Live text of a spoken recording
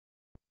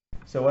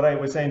So what I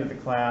was saying to the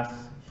class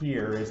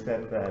here is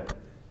that the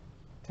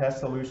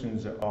test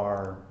solutions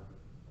are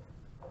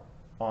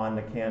on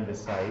the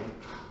Canvas site.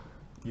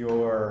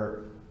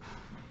 Your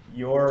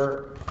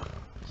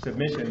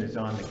submission is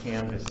on the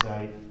Canvas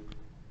site,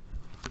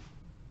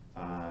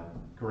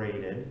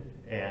 graded,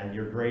 and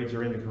your grades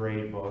are in the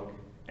grade book,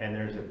 and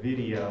there's a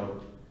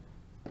video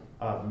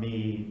of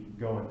me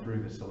going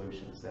through the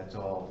solutions. That's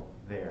all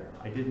there.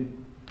 I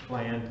didn't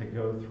plan to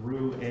go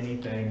through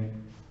anything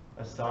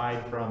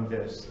aside from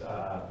this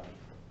the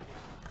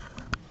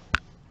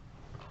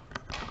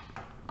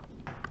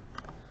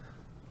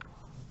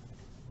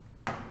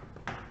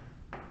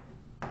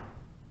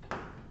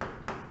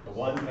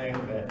one thing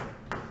that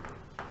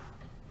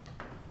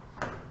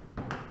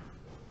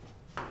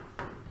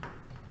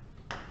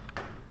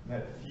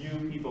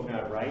few people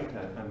got right,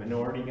 a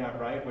minority got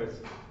right,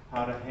 was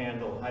how to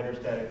handle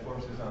hydrostatic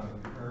forces on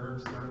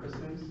curved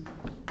surfaces.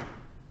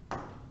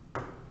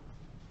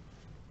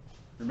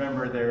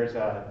 Remember, there's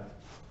a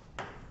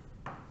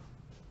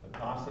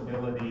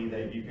possibility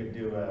that you could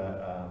do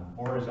a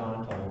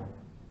horizontal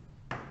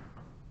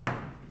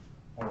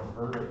or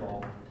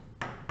vertical,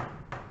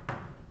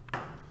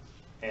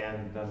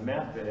 and the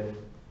method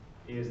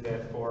is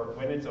that for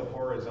when it's a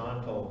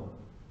horizontal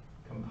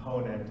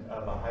component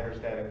of a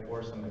hydrostatic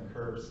force on the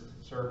curved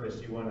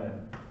surface, you want to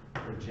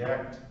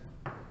project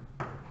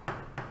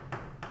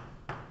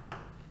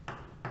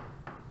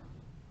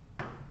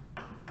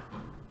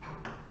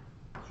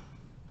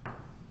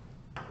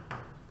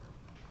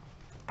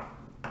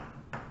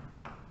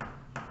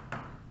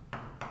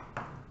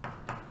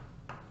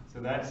so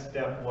that's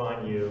step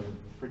one. You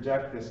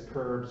project this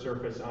curved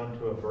surface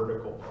onto a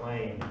vertical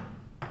plane.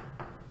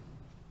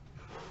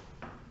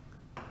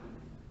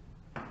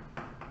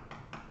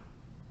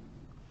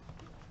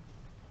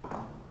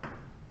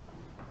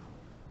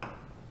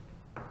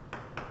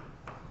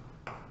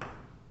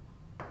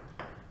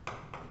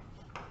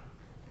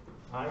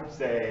 I'd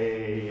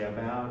say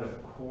about a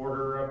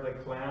quarter of the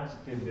class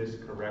did this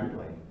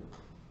correctly.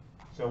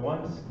 So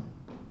once,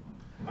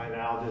 and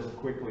I'll just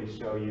quickly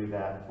show you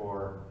that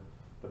for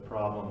the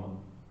problem,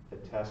 the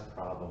test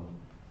problem.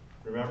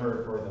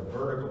 Remember, for the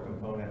vertical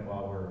component,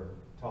 while we're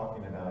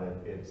talking about it,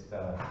 it's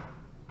the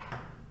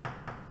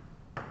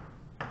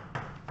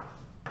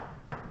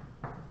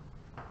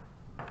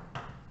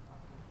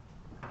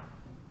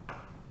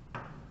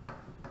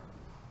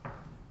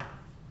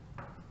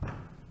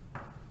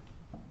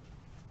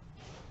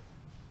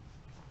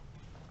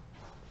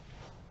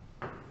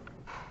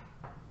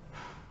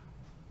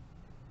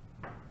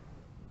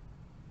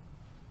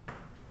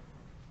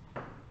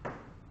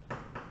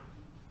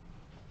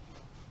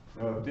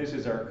so if this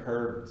is our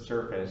curved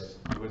surface,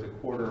 it was a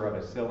quarter of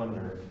a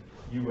cylinder,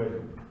 you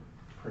would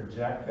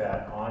project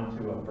that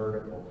onto a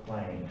vertical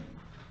plane.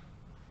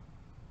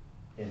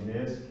 In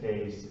this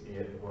case,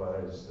 it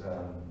was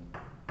a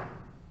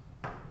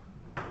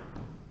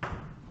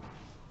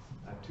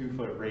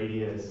 2-foot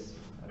radius,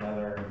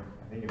 another,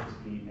 I think it was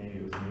feet, maybe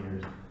it was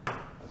meters,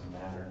 doesn't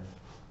matter.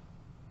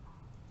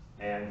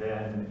 And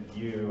then I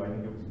think it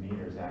was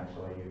meters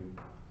actually,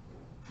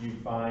 you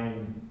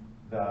find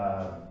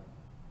the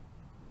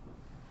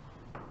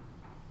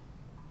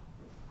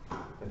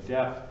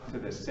depth to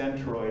the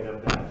centroid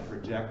of that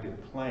projected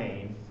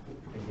plane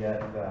to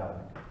get the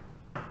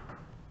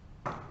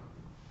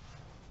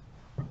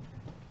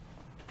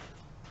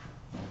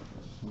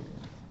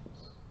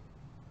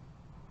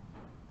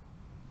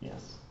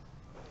yes.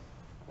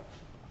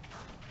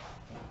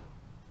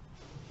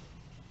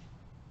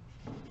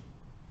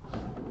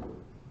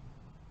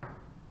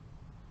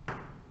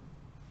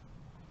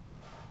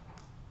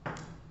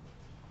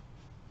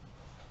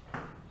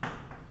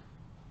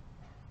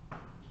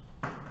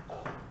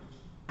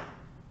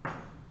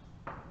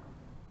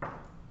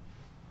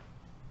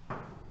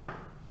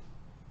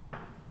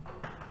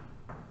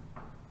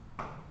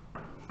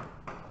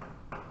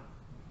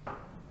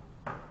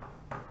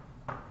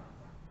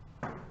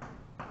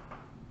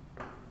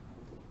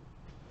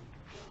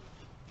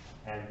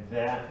 And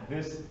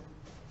this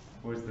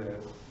was the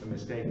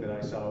mistake that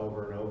I saw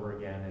over and over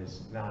again,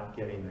 is not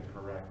getting the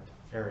correct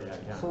area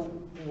count. So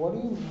what do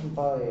you mean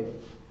by,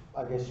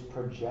 I guess,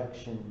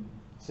 projection?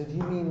 So do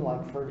you mean,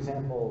 like, for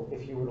example,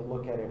 if you were to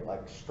look at it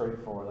like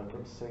straightforward, like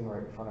it's sitting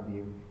right in front of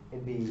you,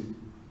 it'd be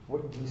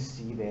what you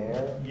see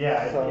there?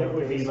 Yeah, so it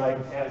would be like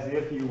as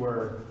if you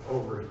were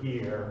over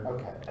here.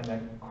 Okay. And the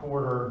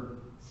quarter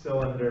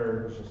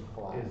cylinder It's just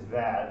flat. is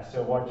that.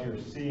 So what you're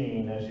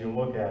seeing as you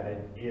look at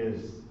it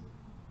is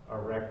a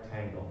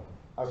rectangle,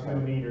 Okay. 2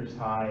 meters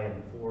high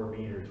and 4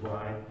 meters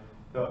wide.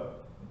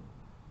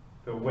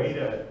 The way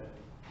to,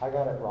 I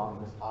got it wrong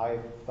because I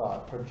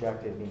thought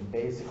projected mean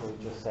basically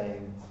just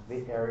saying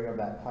the area of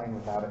that plane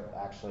without it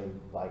actually,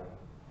 like,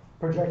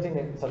 projecting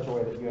it in such a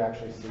way that you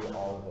actually see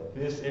all of it.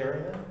 this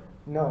area?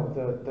 No,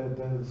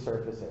 the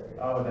surface area.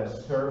 Oh, the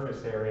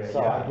surface area.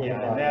 So I gave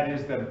yeah, and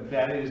that-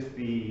 that is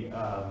the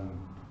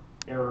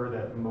error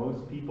that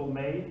most people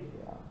made.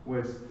 Yeah.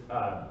 Was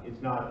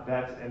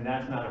that's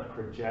not a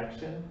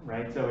projection,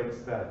 right? So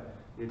it's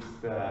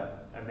the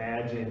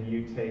imagine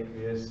you take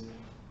this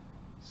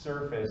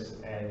surface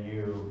and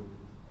you,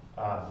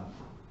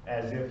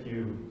 as if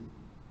you,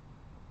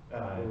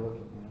 We're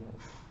looking at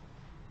it.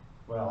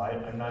 well,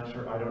 I'm not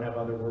sure, I don't have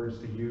other words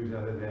to use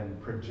other than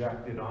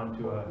project it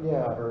onto a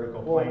Yeah,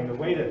 vertical well- plane. The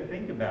way to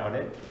think about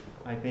it,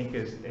 I think,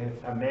 is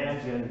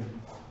imagine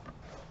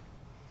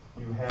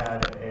you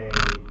had a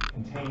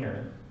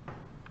container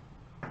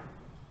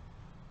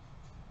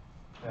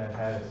that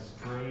had a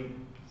straight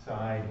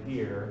side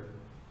here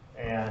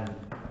and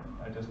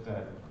just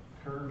a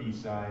curvy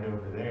side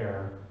over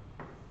there.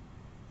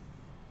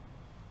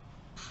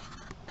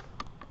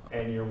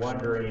 And you're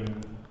wondering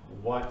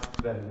what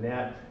the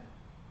net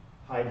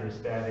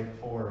hydrostatic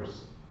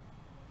force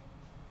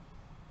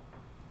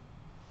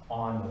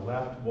on the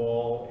left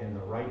wall and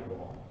the right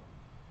wall.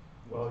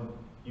 Well,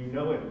 you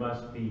know it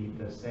must be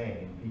the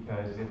same,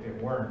 because if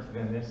it weren't,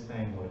 then this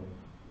thing would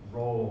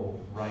roll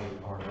right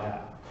or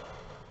left.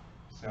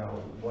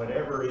 So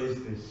whatever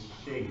is this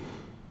shape,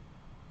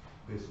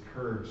 this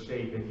curved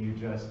shape, if you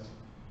just,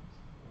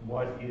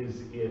 what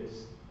is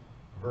its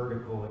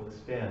vertical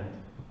extent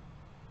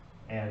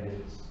and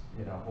its,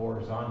 you know,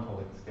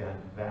 horizontal extent,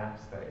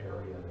 that's the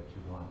area that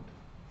you want.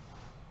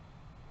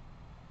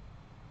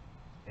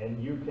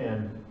 And you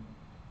can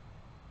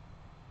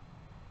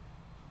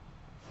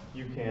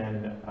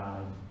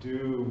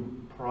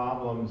do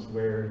problems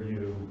where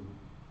you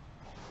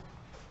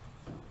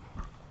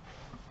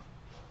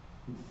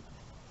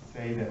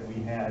say that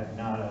we had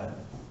not a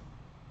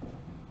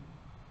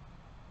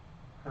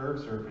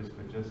curved surface,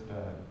 but just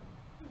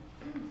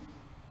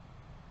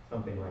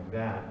something like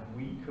that.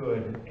 We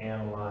could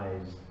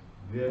analyze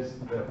this,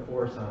 the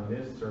force on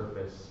this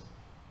surface,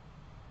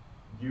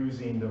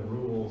 using the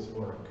rules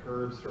for a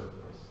curved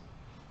surface,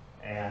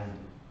 and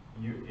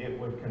it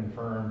would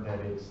confirm that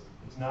it's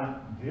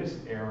not this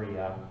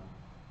area,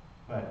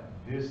 but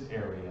this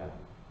area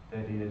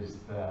that is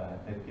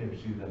that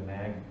gives you the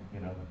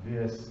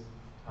this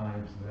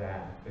times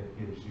that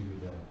gives you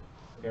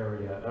the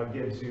area,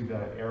 gives you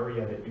the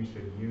area that you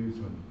should use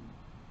when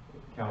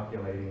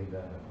calculating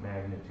the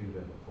magnitude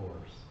of the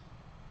force.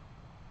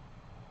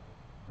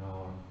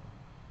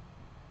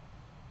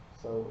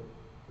 So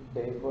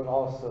they would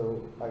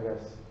also, I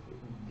guess,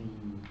 the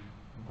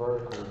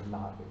vertical would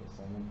not be the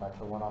same. In fact,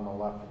 the one on the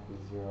left would be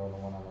 0, and the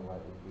one on the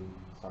right would be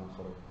some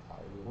sort of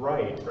value.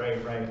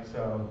 Right.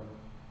 So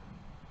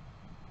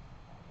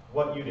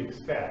what you'd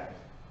expect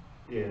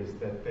is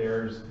that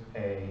there's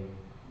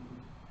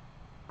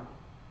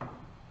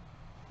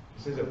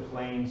this is a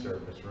plane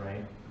surface,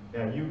 right?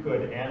 Now you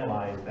could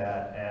analyze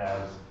that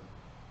as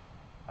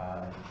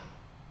a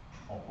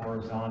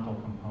horizontal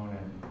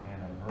component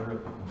and a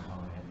vertical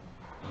component.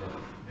 And if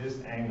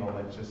this angle,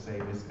 let's just say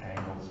this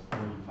angle is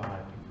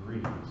 45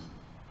 degrees,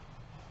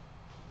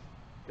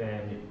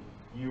 then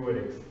you would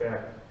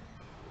expect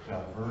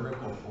the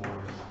vertical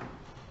force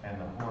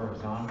and the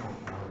horizontal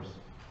force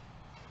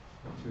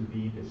to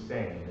be the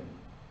same.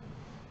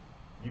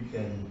 You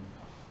can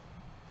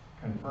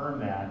confirm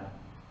that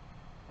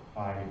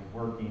by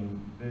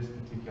working this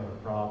particular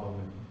problem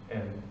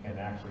and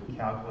actually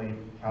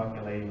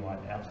calculating what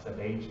f sub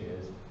h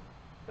is,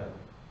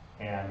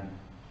 and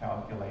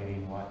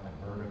calculating what the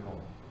vertical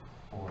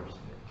force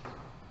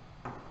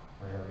is,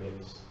 where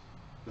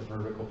the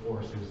vertical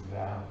force is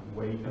the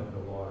weight of the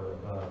water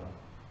above.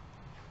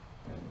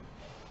 And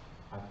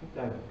I think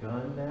I've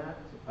done that.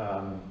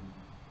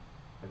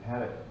 I've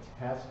had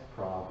test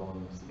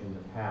problems in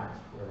the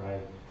past where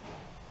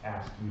I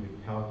asked you to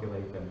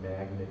calculate the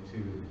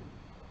magnitude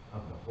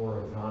of the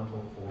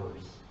horizontal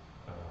force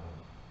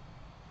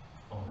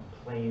on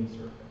a plane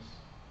surface.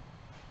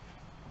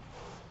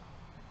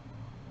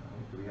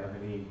 Do we have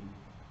any?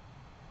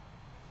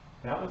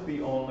 That was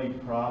the only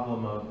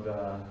problem of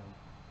the.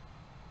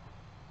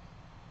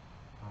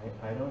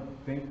 I don't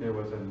think there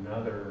was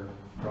another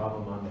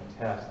problem on the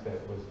test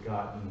that was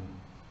gotten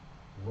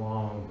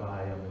wrong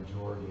by a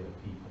majority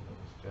of people.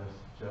 It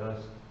was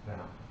just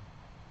that.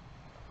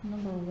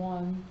 Number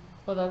 1.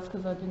 Well, that's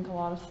because I think a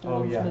lot of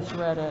students yeah.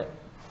 misread it.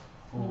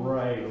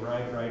 Right,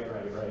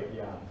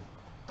 yeah.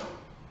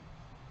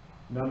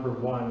 Number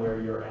 1, where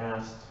you're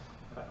asked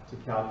to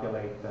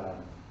calculate the,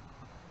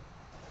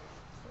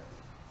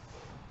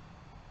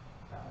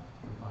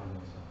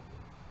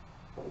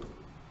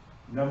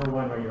 Number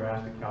 1, where you're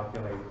asked to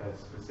calculate the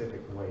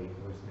specific weight,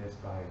 was missed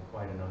by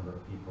quite a number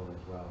of people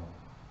as well.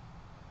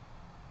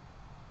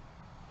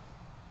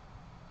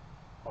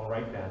 All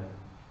right then.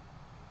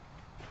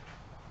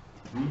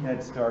 We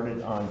had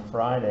started on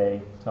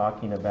Friday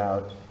talking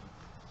about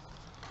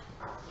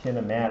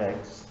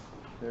kinematics.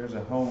 There's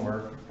a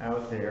homework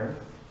out there.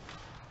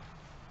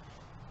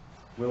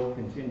 We'll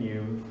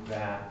continue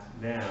that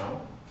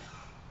now.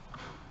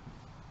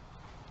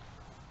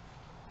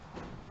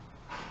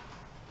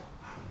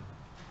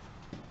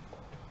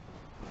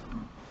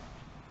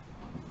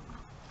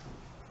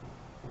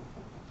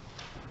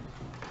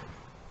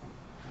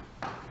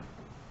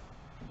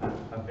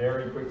 A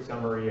very quick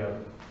summary of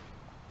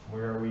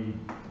where we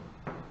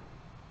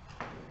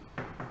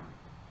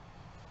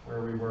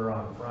where we were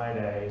on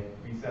Friday,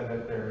 we said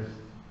that there's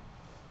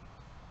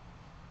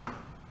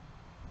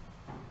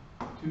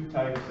two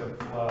types of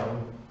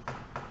flow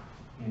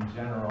in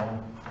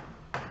general.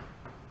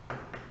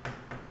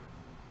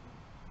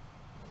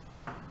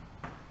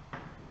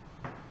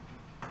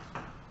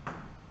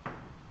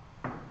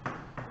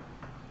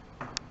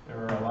 There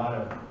are a lot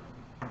of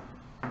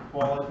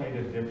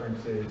qualitative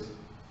differences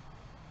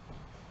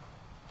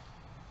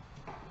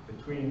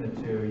between the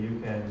two. You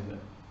can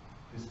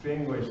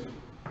distinguish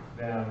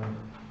them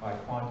by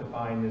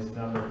quantifying this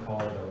number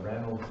called the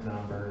Reynolds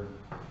number.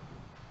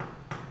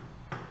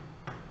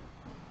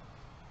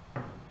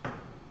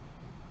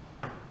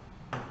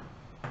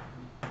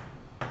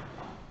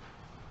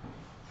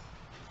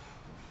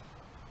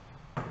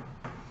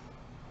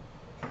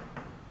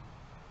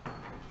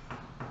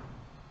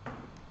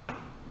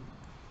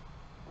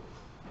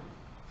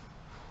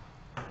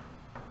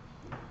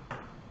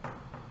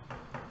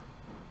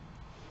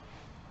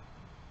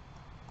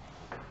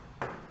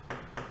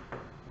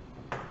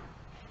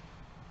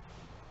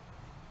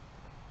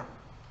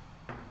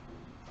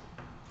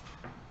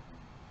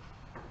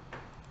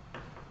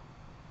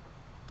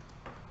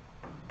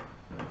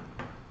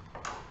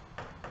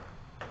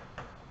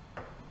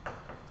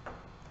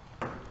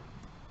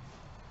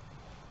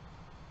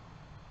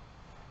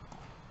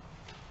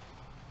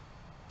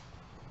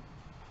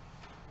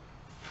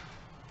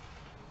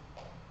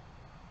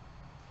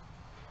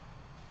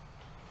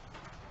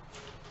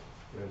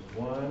 There's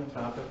one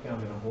topic I'm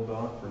going to hold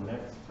off for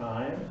next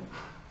time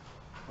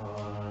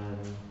on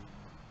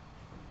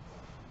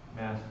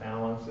mass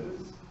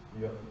balances.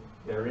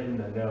 They're in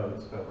the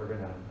notes, but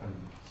I'm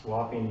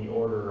swapping the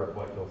order of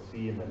what you'll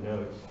see in the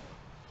notes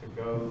to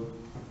go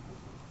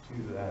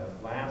to the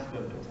last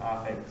of the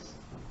topics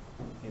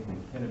in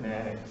the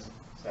kinematics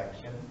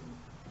section.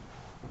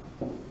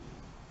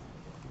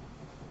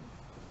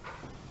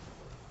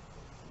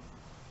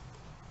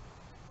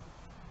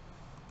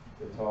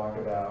 To talk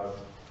about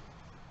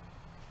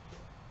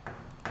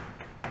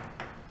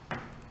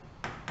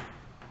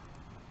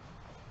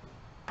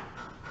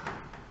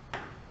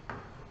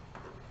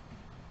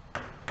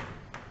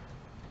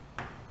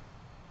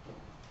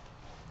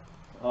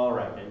all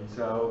right, and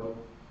so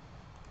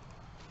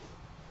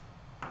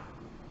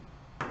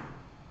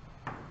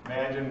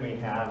imagine we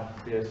have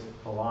this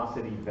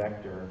velocity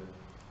vector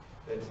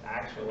that's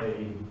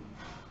actually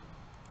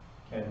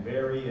can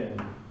vary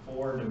in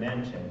 4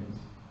 dimensions.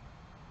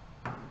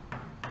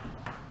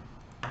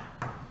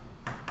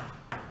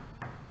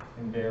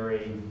 Can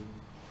vary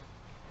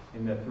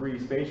in the 3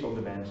 spatial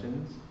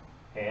dimensions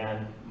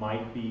and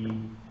might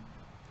be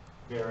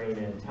varying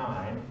in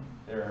time.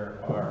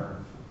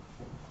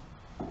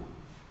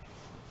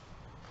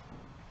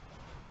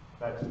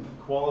 That's a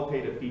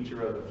qualitative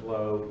feature of the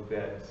flow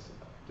that's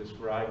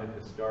described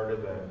at the start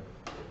of the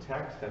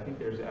text. I think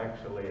there's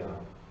actually a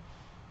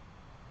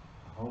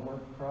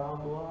homework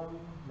problem.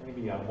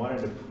 Maybe I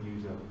wanted to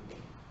use them.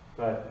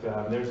 But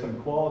there's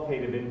some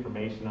qualitative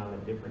information on the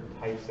different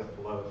types of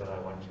flow that I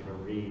want you to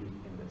read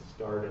in the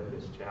start of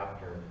this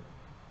chapter.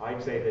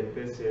 I'd say that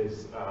this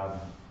is,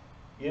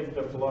 if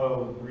the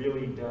flow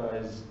really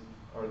does,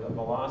 or the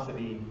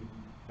velocity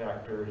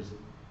vectors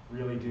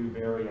really do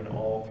vary in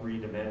all 3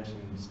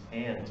 dimensions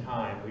and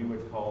time, we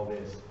would call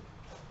this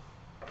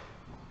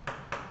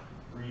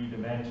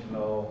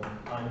 3-dimensional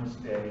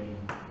unsteady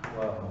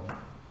flow,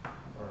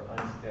 or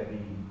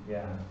unsteady,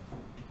 yeah.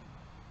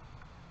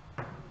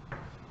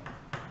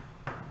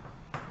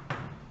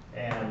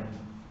 And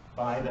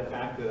by the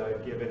fact that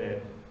I've given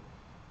it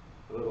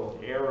a little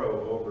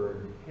arrow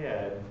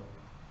overhead,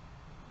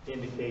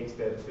 indicates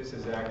that this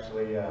is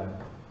actually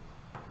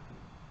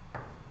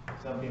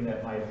something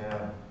that might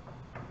have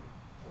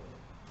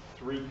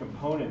 3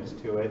 components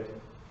to it.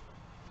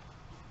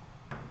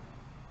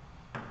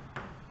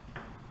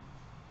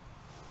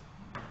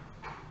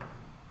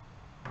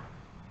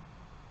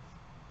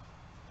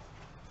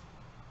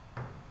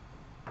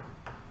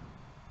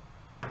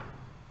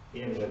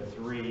 In the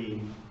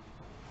 3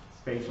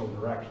 spatial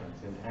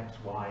directions, in X,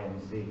 Y,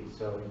 and Z.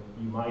 So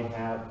you might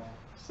have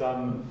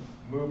some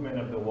movement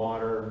of the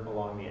water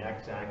along the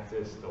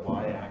X-axis, the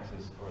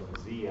Y-axis, or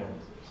the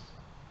Z-axis.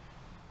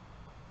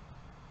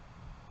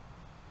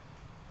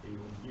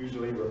 We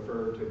usually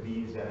refer to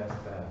these as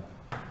the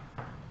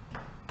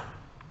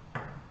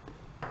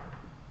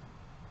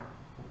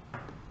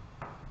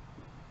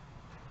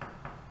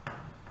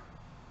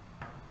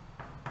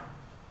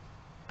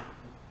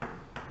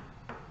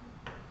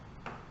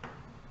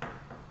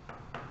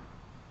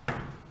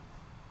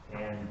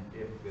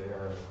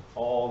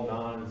all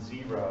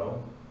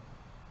non-zero,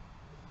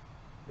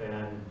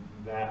 then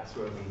that's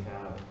when we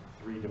have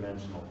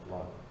 3-dimensional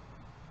flow.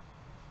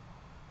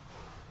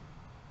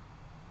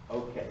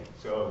 Okay,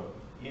 so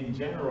in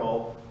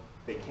general,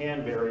 they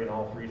can vary in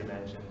all 3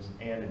 dimensions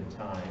and in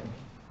time.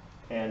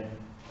 And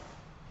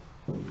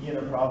in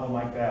a problem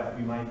like that,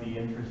 we might be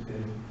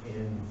interested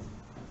in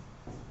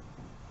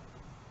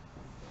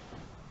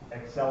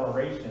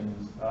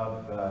accelerations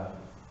of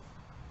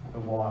the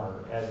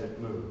water as it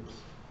moves.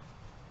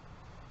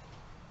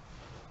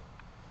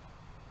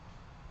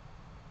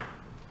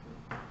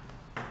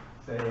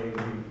 say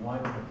we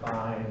want to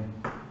find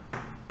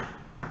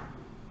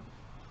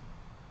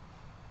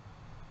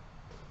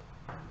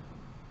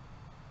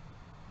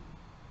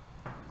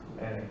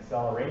an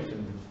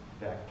acceleration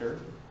vector,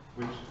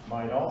 which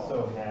might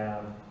also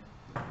have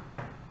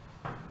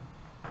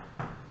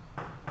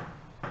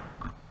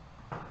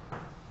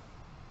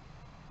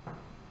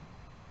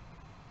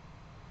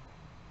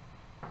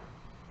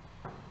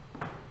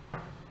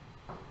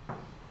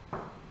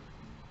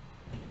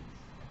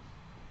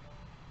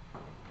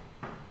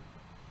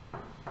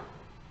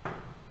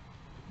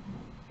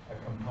a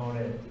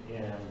component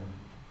in,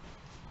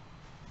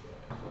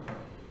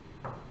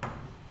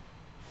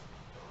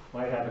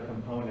 might have a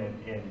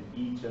component in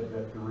each of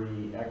the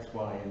three x,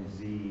 y, and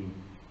z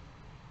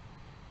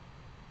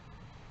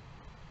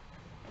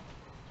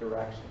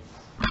directions.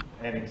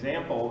 An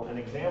example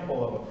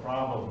of a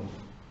problem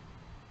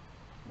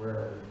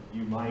where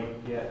you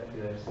might get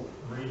this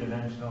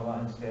three-dimensional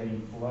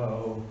unsteady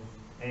flow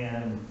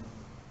and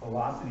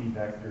velocity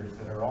vectors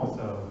that are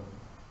also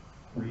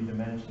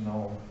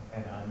three-dimensional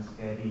and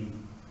unsteady.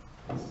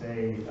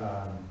 Say,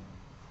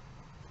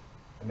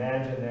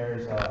 imagine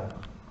there's a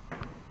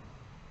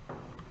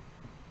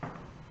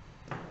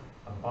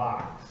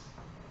box,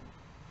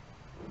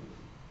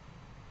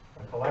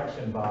 a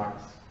collection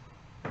box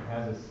that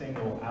has a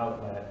single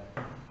outlet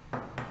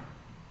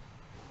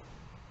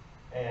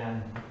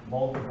and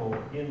multiple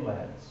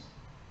inlets.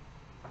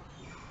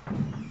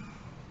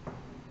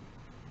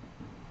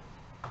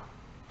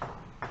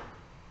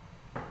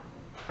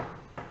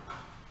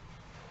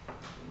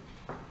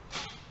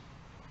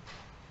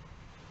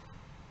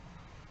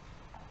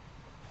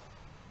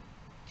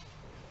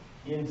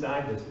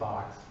 Inside this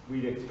box,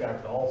 we'd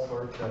expect all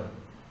sorts of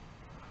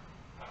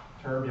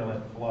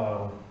turbulent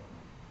flow.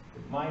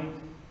 It might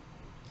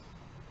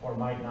or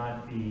might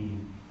not be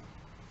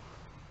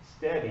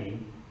steady,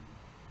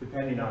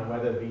 depending on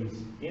whether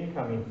these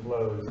incoming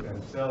flows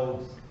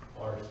themselves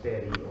are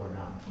steady or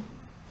not.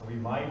 So we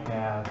might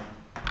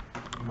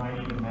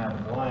even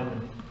have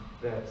one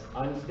that's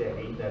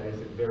unsteady, that is,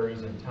 it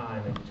varies in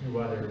time, and two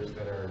others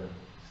that are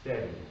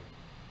steady.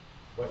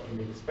 What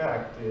you'd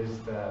expect is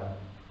the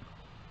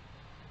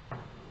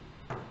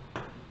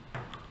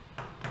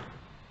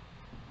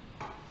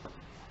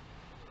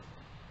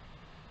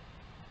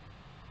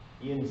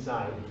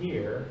inside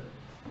here,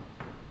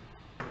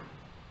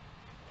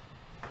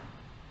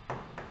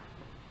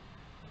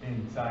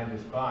 inside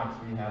this box,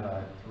 we have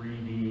a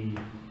 3D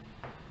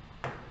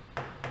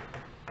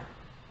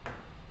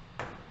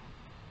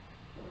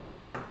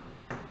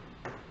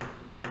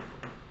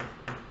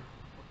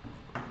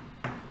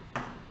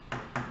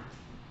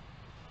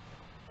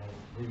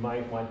we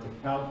might want to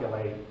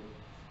calculate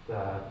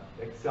the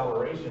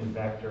acceleration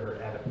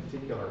vector at a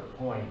particular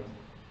point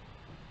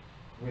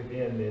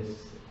within this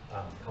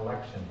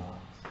collection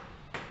box.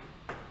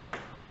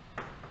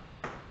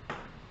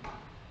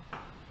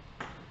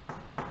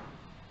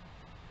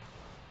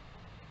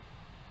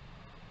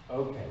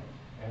 Okay,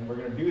 and we're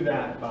going to do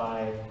that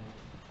by,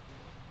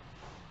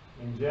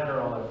 in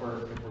general, if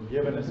we're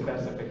given a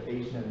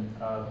specification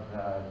of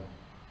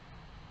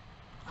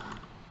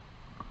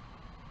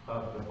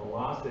the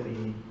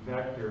velocity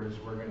vectors,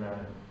 we're going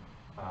to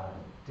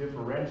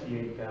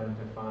differentiate them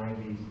to find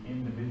these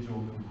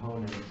individual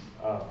components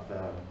of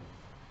the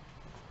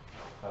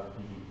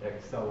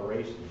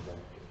acceleration vector.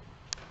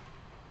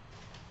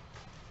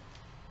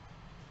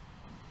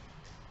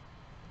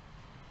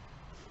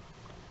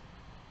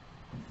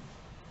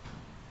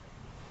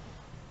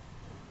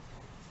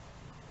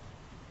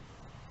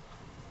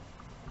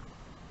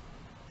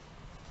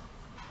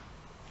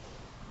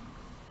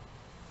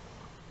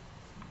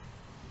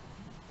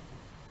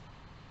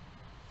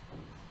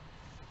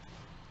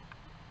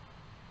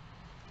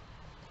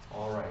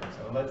 All right,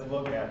 so let's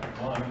look at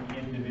one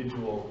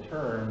individual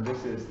term.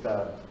 This is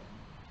the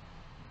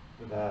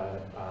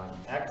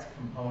x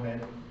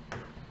component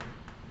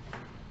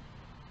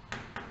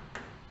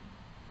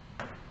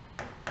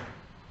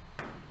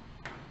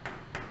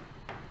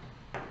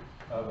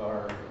of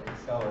our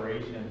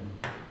acceleration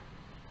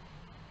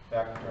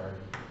vector.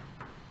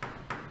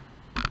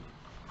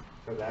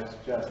 So that's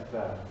just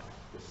the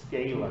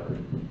scalar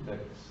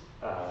that's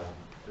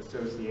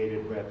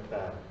associated with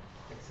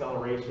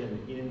acceleration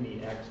in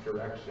the x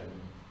direction.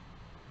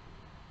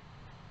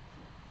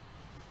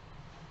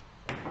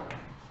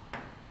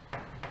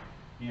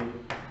 If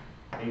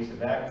a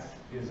sub x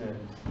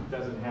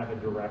doesn't have a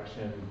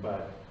direction,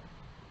 but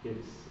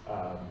it's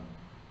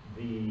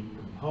the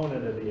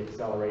component of the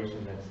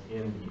acceleration that's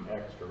in the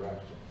x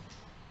direction.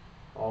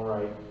 All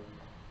right.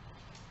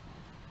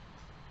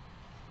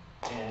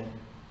 And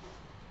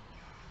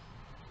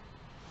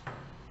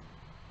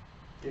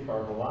if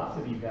our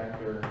velocity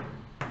vector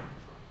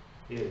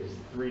is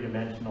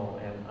three-dimensional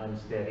and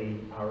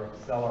unsteady, our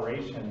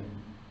acceleration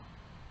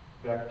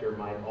vector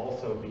might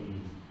also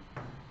be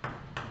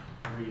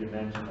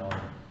three-dimensional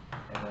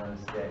and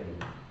unsteady.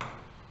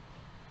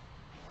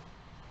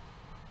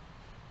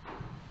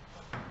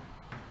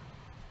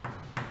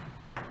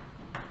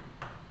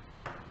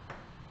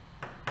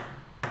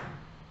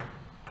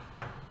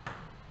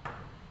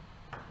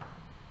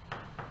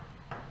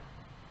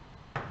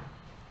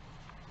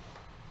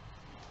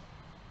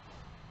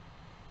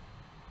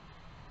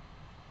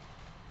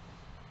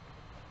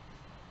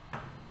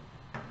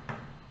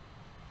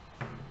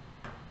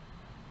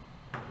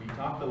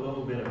 talked a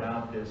little bit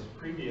about this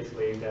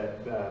previously,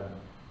 that the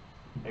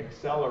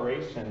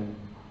acceleration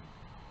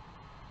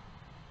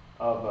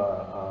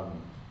of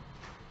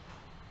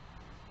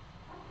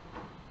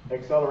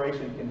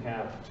acceleration can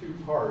have two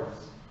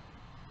parts.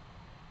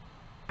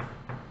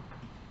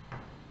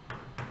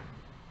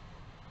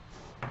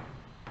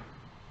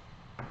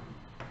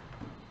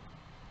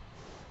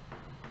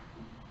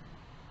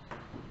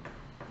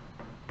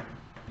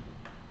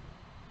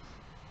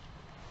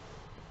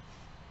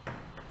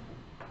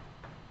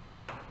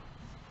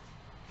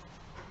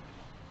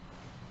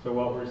 So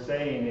what we're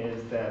saying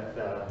is that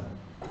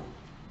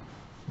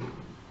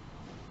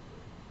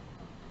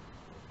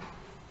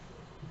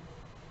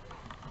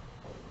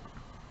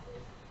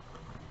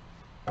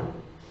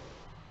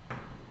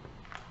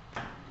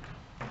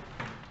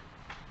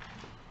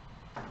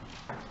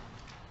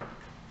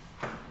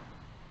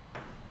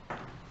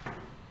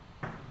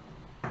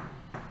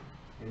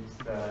it's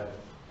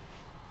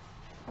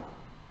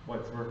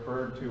what's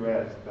referred to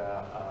as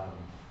the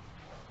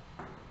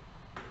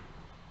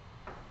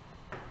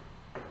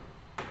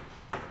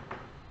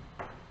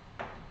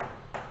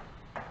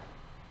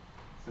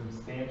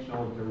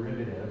substantial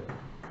derivative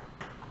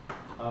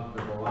of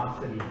the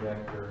velocity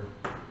vector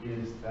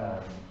is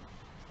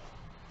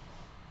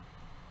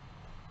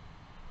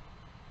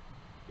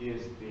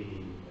the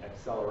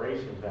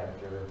acceleration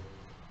vector,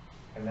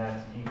 and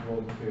that's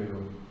equal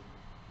to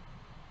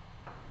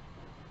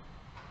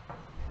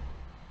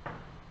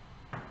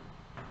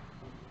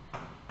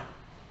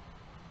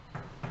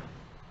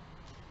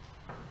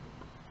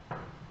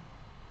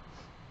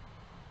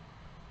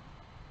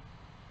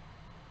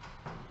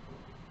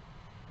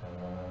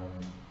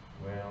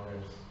well,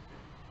 there's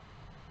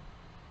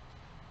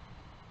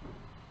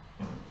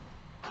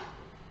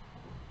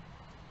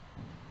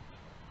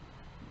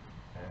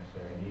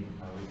actually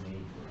I would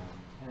need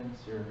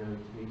tensor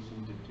notation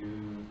to do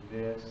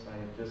this.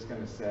 I'm just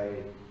going to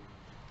say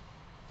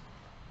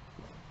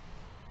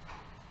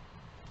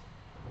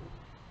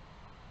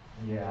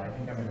yeah, I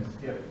think I'm going to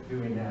skip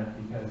doing that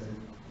because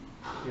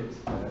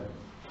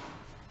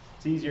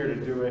it's easier to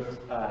do it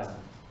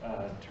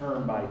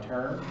term by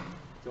term.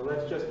 So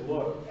let's just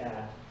look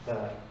at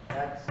the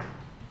x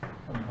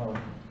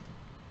component.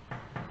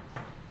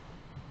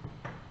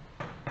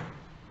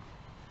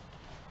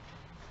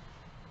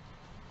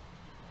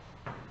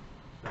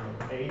 So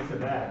a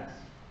sub x,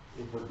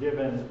 if we're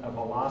given a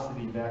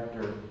velocity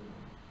vector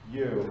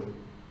u,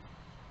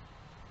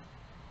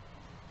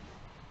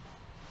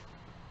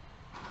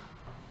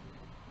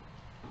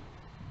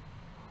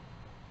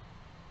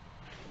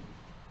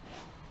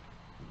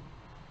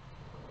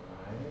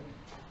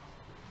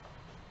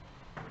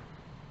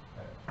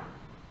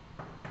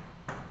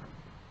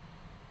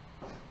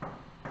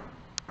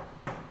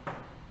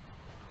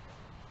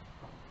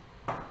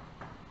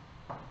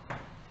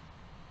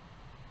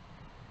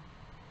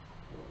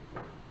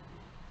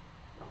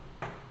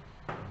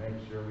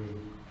 make sure we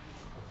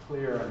are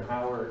clear on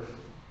how we're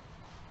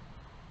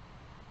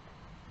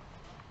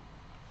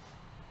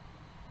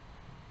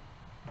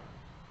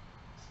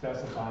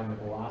specifying the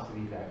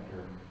velocity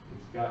vector.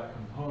 It's got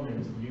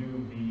components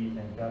u, v,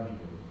 and w.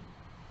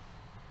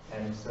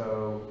 And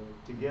so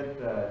to get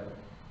the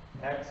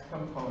x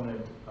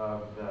component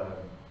of the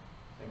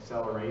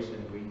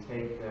acceleration, we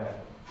take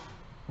that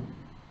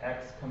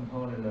x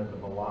component of the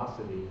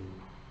velocity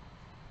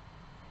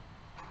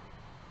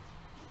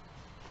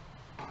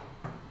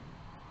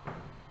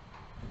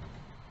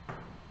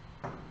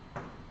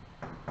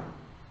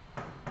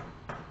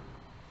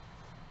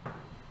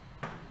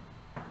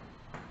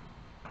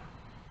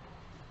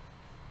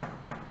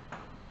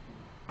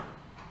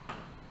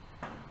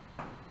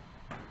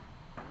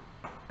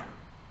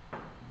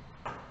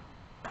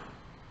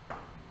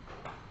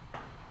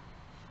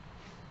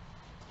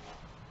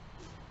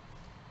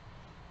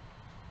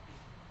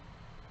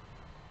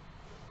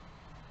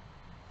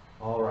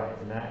all right,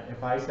 and that,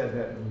 if I said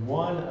that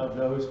one of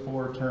those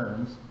four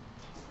terms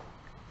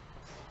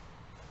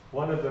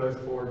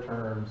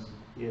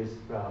is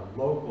the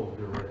local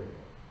derivative.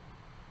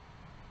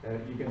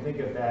 You can think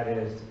of that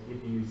as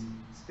if you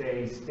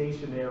stay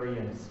stationary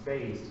in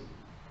space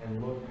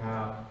and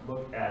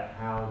look at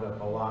how the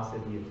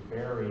velocity is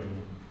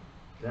varying,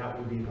 that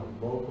would be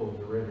the local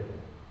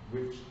derivative.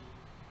 Which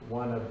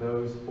one of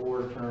those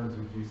four terms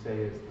would you say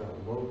is the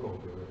local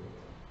derivative?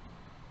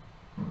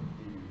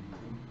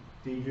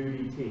 du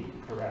dt,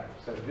 correct.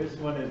 So this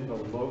one is the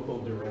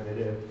local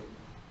derivative,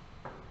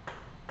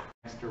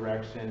 x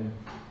direction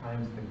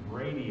times the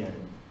gradient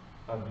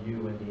of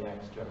u in the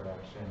x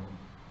direction.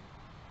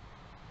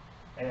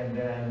 And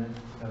then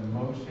the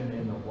motion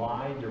in the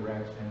y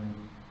direction,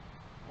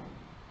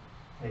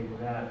 take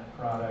that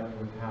product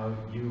with how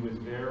u is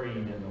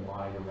varying in the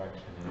y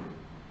direction.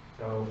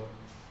 So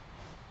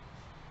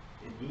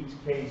in each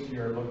case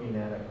you're looking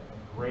at a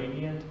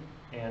gradient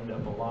and a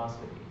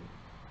velocity.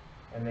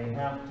 And they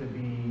have to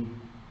be,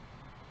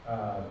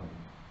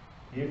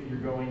 if you're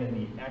going in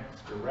the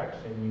x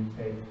direction,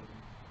 you take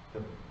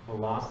the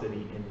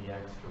velocity in the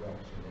x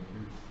direction.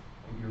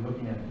 If you're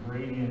looking at the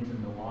gradient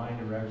in the y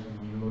direction,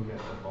 you look at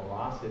the velocity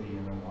velocity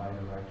in the y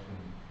direction.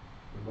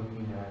 We're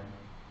looking at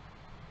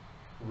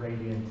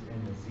gradient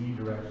in the z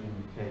direction.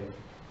 You take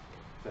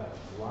the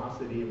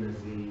velocity in the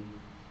z,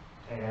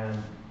 and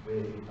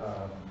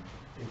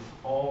it's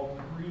all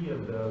three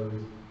of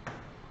those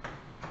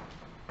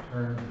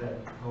terms that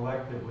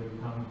collectively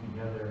come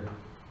together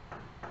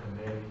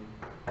to make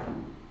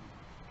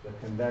the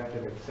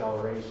convective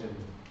acceleration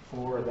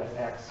for the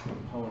x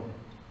component.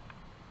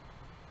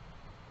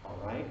 All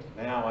right,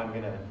 now I'm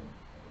going to,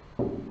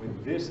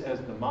 with this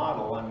as the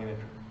model, I'm going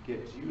to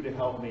get you to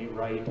help me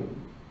write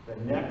the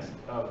next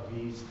of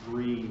these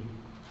three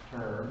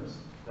terms,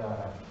 the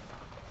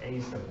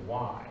a sub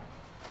y.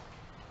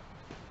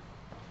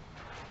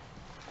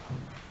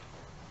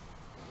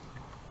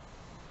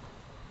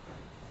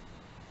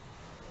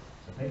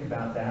 So think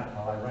about that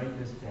while I write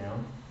this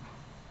down.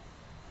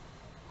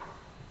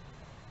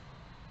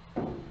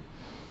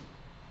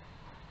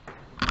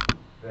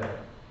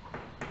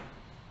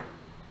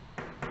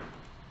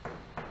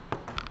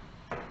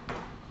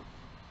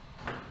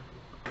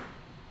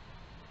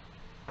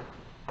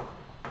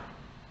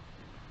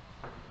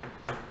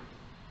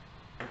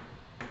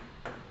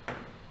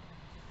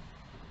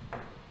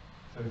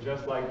 So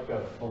just like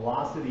the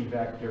velocity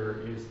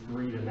vector is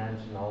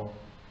three-dimensional,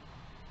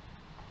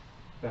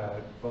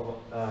 the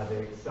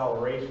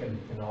acceleration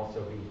can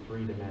also be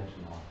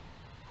three-dimensional.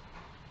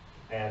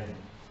 And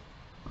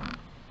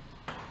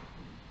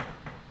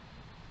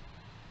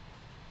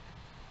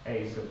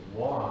a sub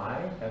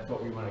y, that's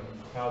what we want to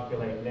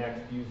calculate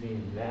next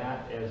using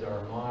that as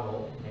our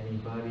model.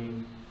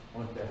 Anybody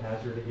want to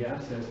hazard a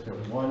guess as to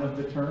one of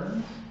the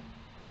terms?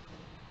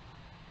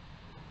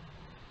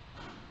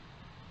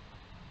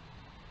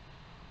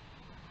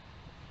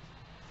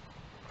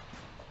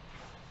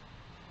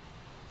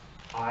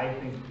 I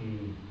think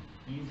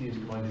the easiest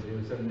one to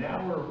do. So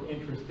now we're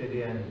interested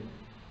in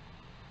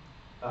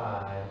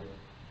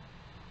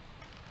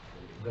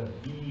the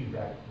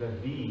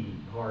v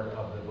part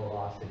of the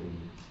velocity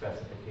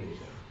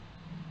specification.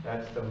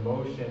 That's the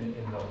motion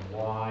in the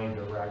y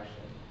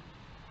direction.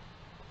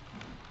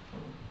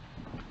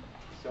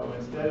 So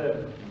instead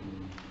of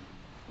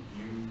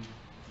u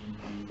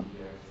dv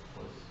dx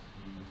plus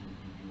u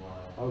dv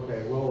dy.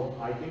 okay, well,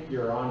 I think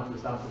you're on to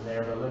something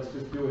there, but let's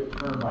just do it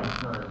turn by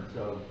turn.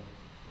 So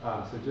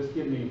just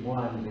give me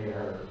one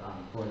there,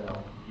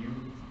 Cornell.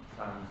 U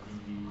times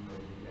dv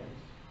dx.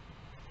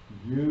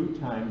 U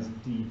times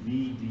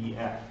dv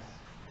dx,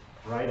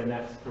 right? And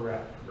that's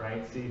correct,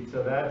 right? See,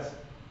 so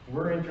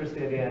we're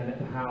interested in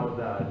how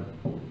the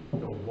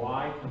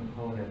y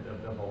component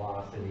of the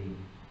velocity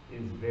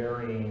is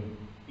varying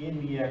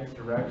in the x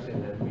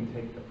direction, and we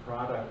take the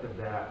product of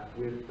that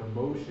with the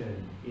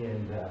motion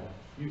in the,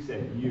 you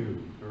said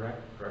u,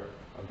 correct? Correct.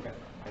 Okay.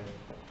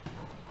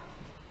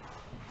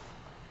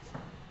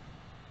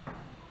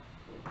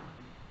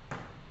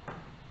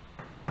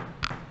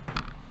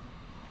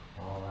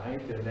 All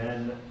right, and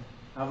then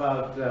how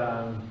about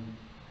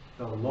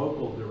the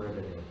local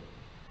derivative,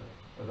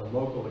 or the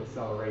local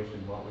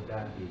acceleration? What would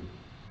that be?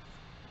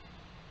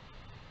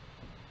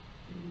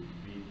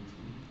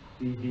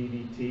 dv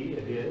dv/dt,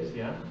 it is,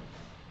 yeah.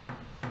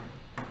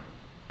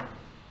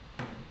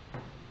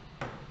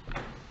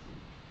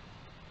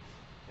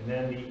 And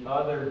then the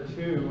other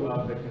two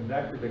of the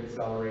convective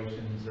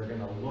accelerations are going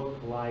to look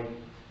like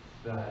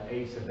the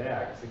a sub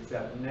x,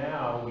 except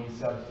now we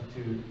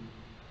substitute,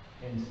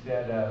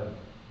 instead of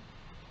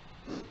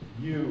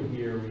u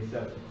here, we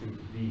substitute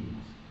v.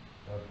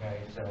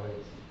 Okay, so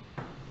it's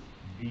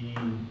v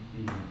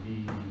dv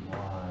dy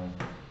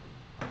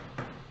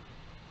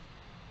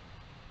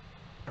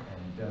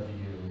and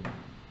w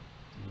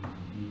dv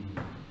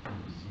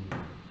dz.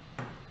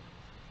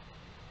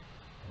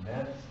 And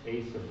that's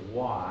a sub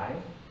y.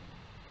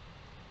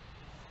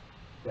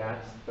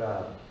 That's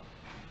the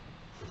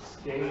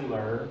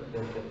scalar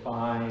that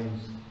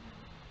defines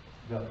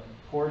the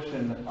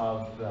portion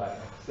of the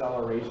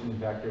acceleration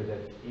vector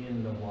that's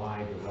in the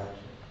y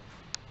direction.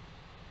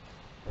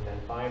 And then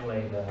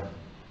finally,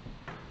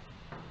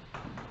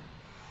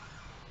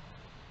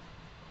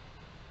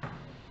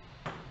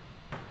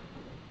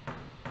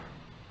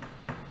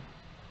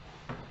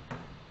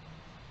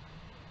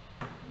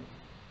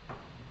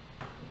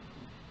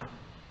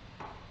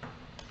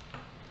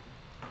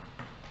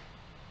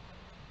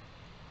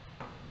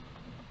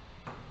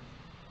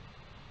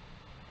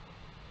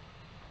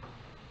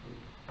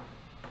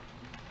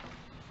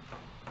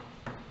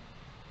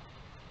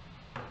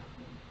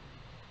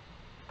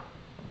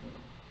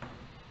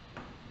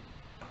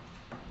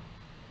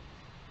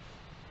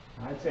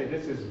 I'd say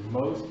this is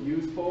most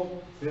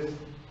useful, this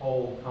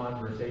whole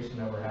conversation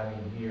that we're having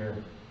here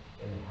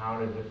in how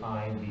to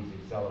define these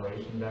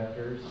acceleration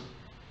vectors.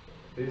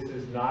 This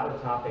is not a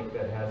topic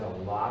that has a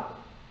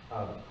lot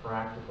of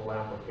practical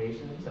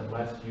applications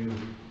unless you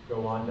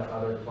go on to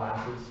other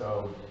classes.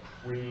 So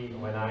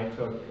when I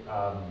took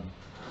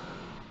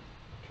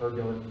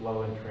turbulent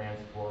flow and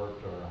transport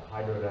or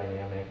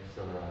hydrodynamics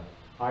or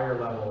higher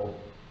level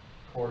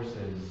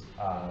courses,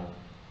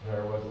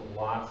 there was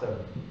lots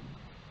of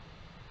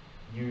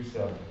use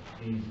of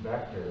these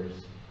vectors,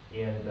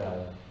 in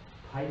the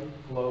pipe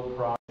flow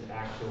process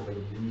actually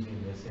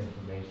using this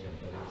information.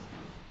 But it's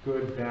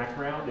good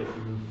background if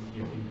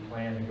you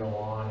plan to go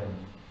on and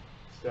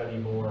study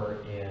more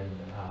in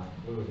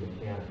fluid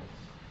mechanics.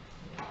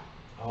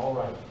 All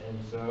right, and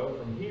so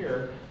from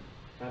here,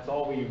 that's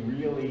all we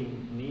really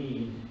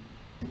need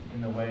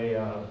in the way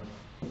of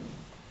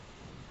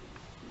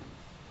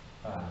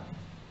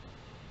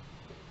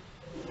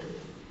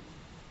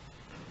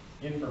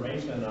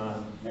information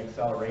on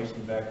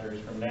acceleration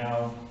vectors. From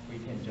now, we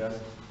can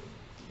just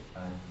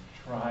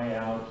try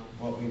out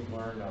what we've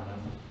learned on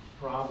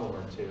a problem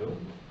or two.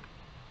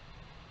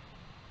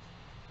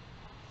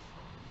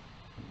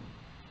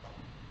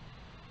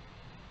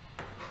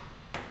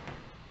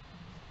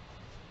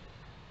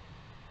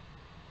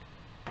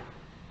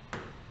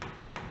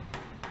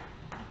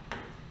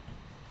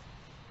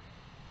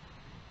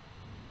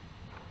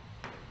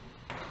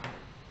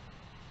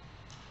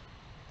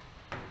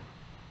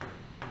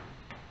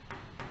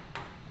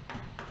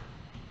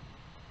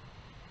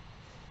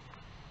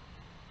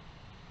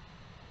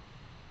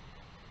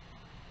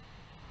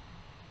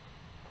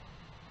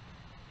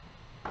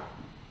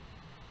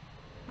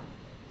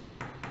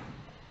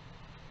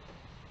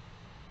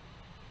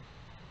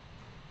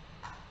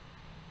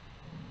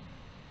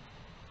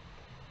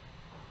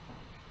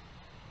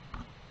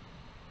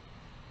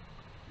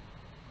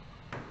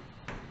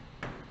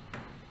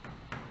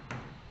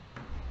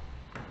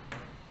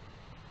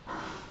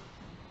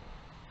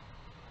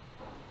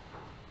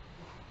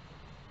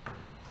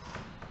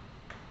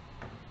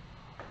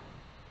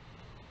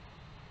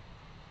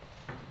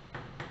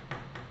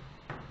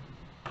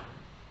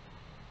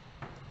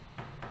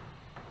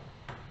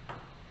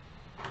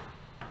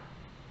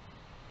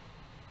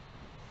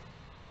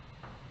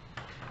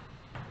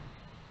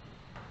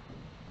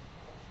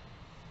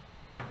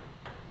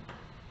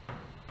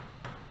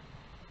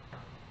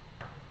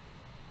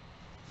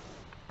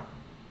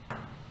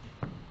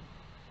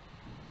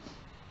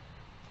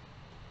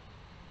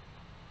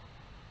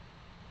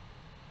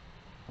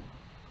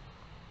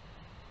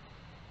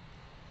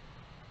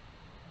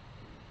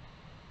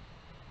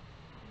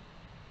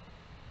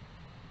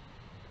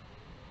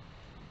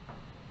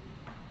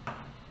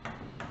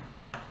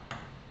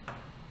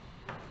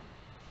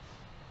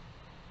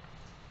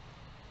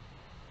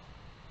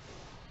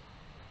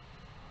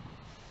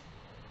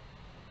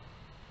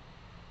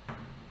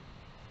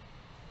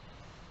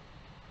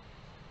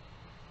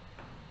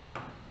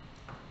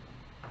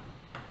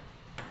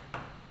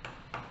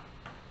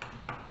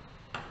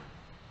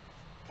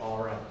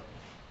 All right.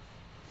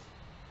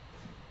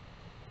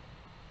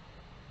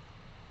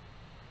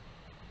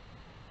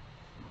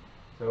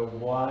 So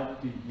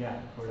what did, yeah,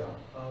 Cordell?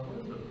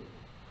 What is the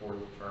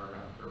fourth term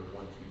after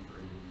 1, 2,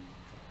 3?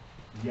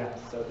 Yes,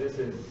 so this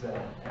is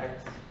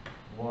X,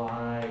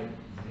 Y,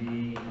 Z,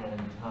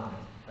 and time.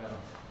 Oh.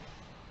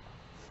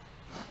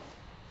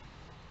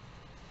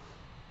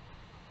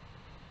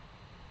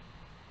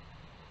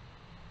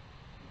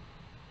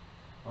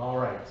 All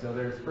right, so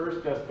there's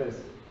first just this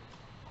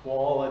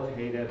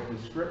qualitative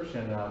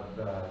description of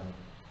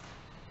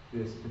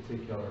this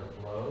particular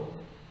flow.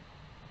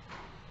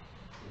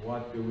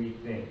 What do we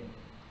think?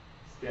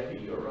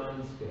 Steady or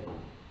unsteady?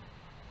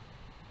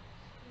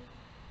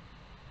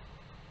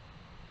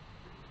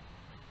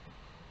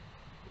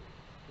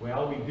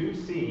 Well, we do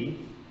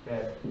see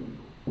that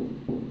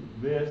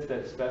this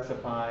that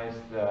specifies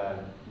the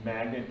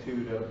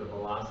magnitude of the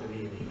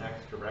velocity in the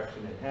x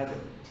direction, it has a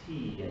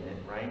t in it,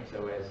 right?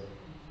 So as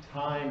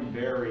time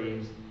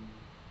varies,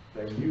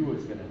 the u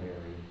is going to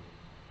vary,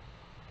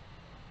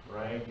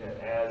 right?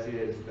 And as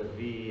is the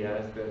v,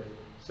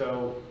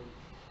 so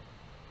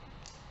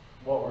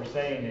what we're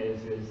saying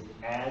is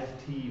as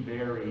t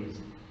varies,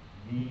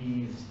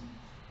 these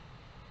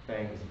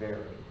things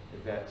vary.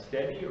 Is that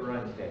steady or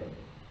unsteady?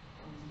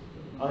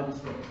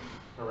 Unsteady,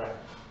 correct.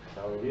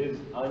 So it is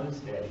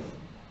unsteady.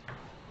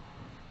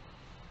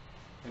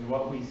 And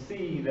what we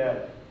see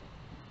that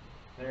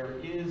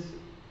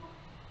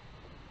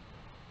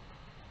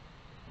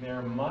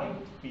there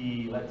might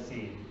be, let's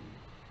see,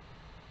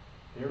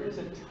 there is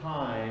a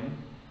time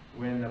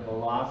when the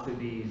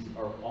velocities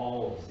are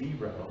all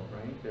zero,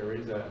 right? There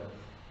is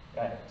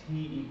at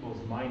t equals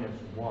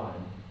 -1,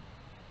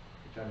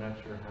 which I'm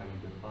not sure how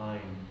you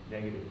define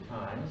negative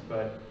times,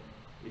 but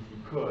if you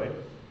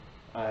could,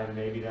 and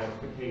maybe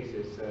that's the case,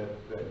 is that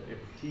if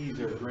t's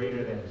are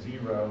greater than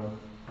 0,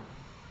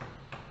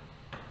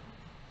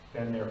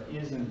 then there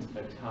isn't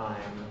a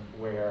time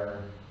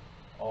where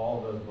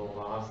all the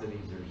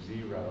velocities are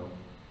 0,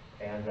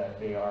 and that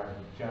they are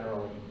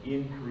generally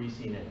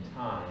increasing in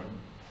time.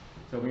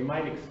 So we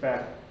might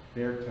expect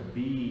there to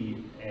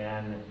be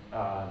an,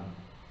 I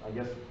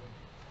guess,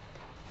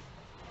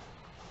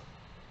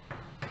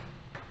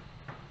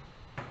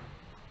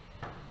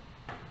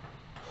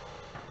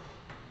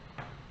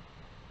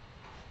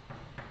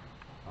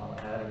 I'll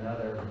add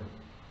another.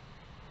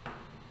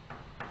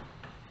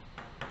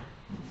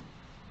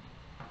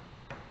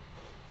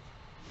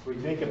 If we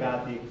think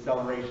about the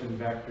acceleration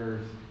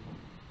vectors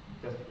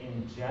just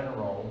in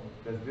general,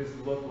 does this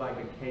look like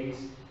a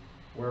case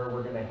where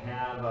we're gonna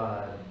have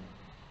a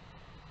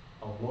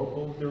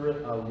local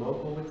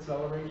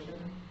acceleration?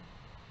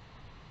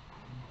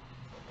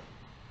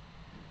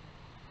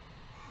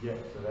 Yes,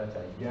 so that's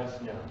a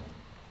yes, no.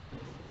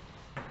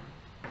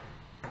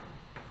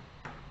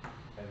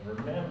 And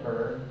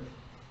remember,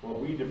 what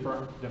we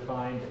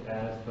defined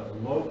as the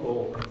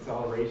local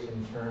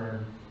acceleration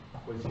term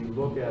was you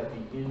look at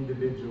the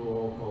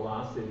individual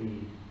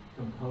velocity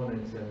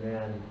components and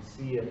then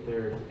see if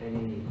there's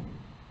any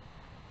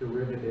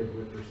derivative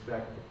with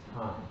respect to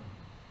time.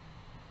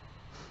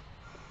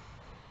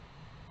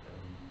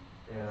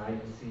 And I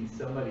see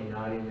somebody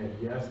nodding that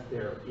yes,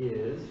 there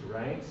is,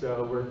 right?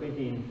 So we're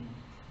thinking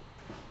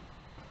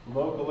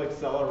local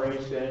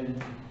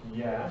acceleration,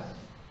 yes.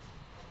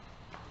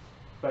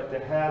 But to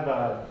have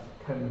a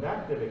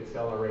convective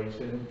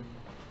acceleration,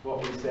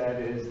 what we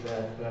said is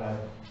that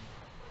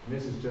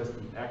this is just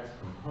the x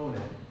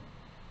component,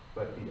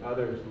 but the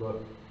others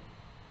look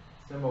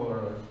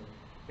similar.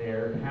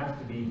 There has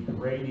to be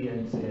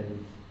gradients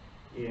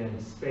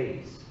in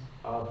space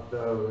of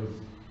those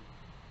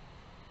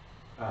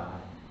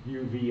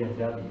u, v, and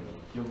w.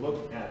 You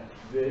look at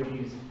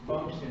these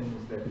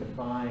functions that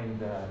define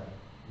the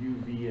u,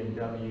 v, and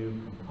w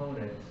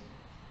components.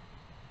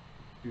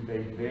 Do they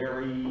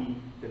vary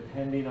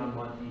depending on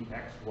what the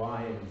x,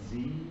 y, and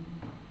z?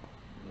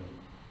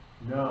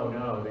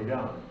 No, they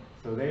don't.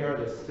 So they are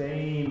the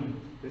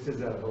same. This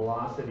is a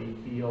velocity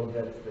field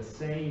that's the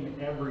same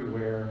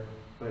everywhere,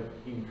 but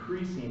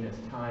increasing as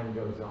time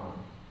goes on.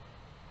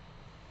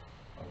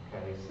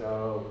 Okay,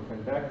 so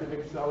convective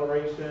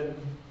acceleration,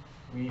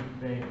 we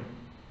think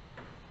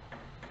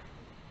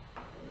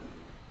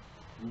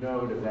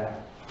no to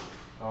that.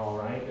 All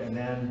right, and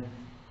then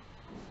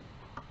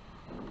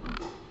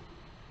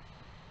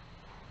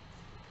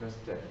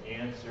just to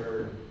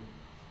answer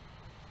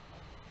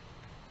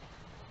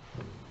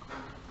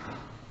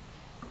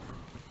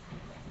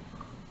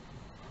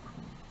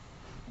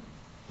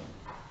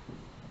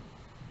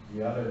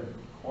the other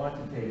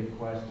quantitative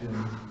questions,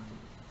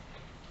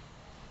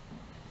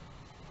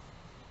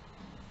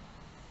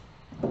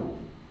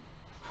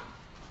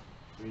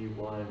 we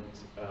want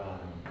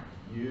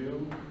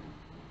u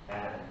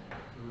at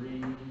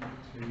 3, 2,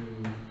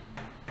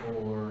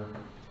 4,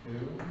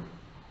 2.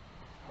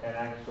 And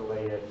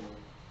actually,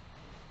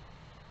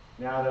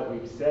 now that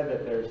we've said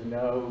that there's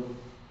no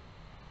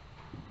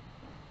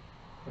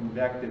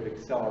convective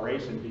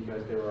acceleration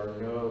because there are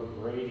no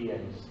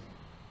gradients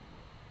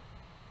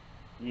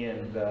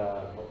in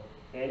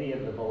any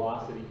of the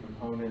velocity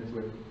components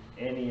with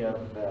any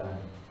of the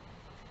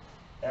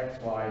x,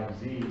 y, and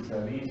z.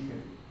 So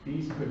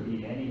these could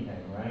be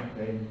anything, right?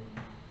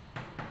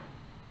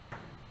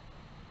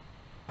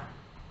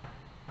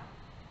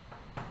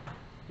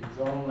 It's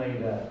only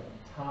the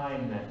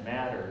time that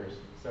matters.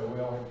 So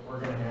we're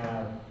going to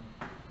have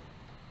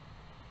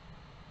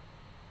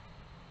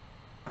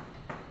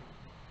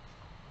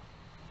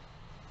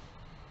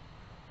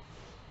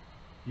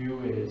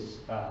u is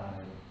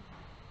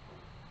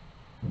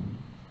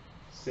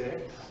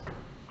 6.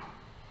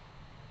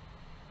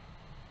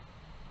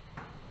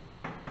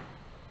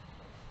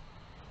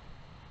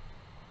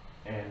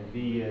 And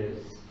v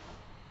is,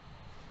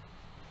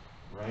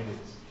 right,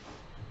 it's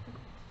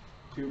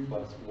 2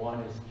 plus 1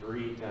 is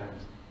 3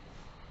 times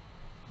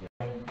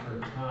per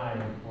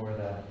time for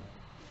the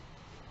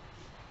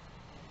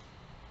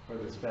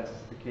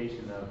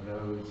specification of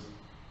those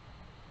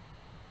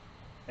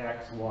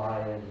x, y,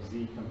 and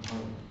z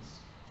components.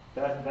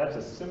 That's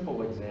a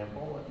simple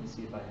example. Let me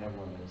see if I have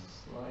one that's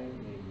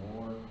slightly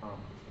more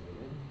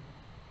complicated.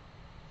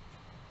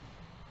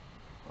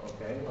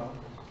 Okay, well,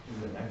 this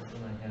is the next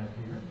one I have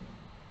here.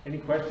 Any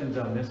questions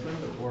on this one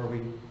before we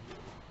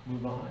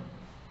move on?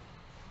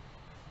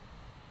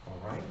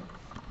 All right.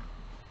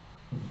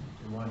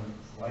 Do one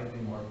slightly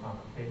more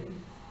complicated.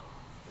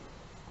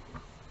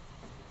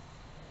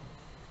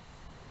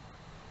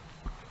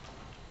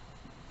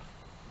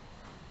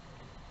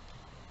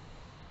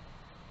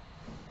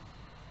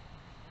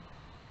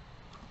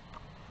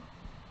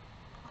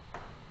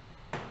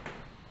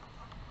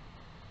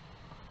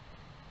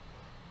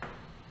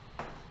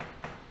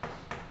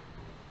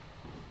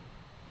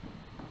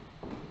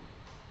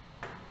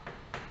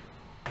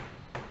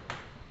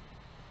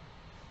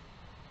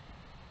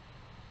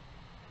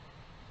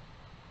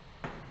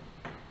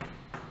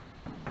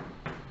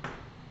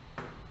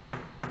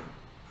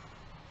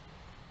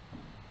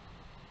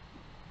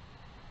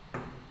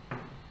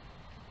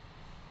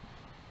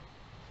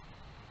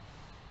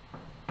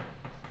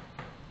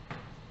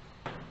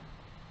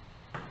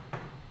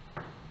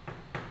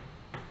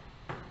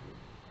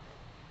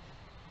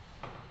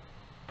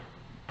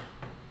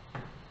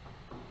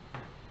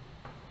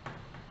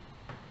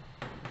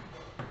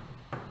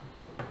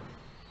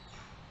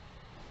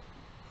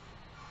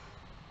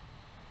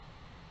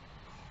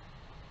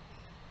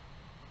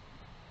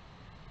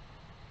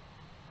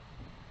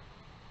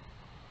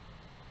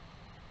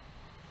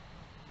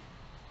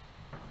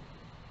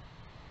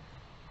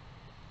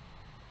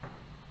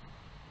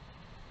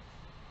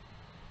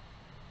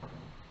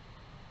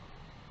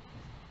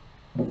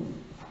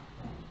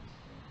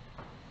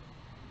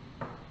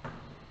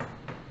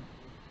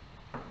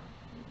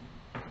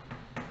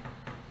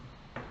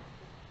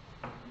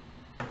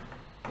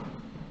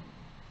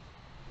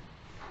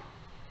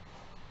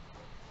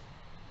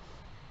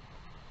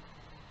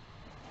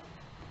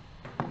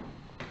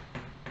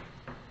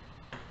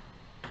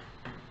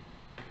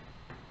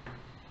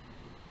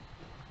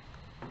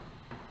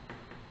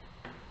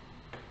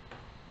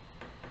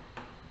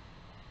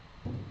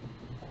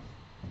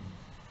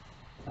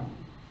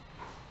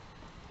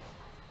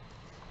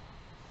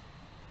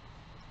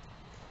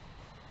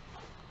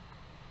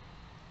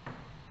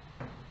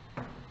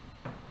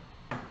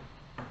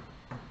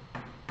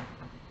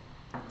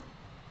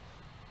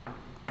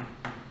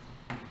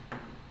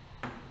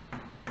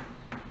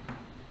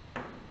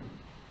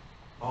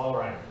 All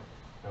right,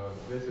 so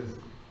this is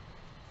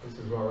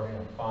what we're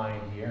gonna find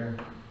here.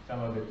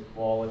 Some of it's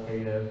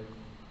qualitative,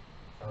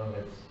 some of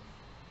it's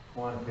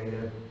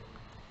quantitative.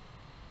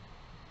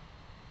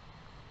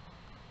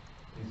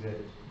 Is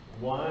it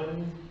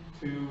 1,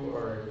 2,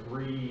 or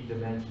 3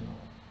 dimensional?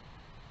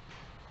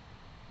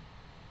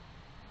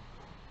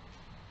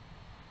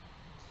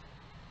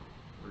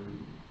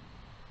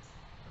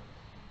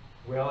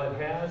 Well,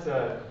 it has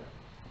a,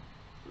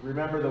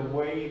 remember the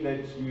way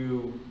that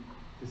you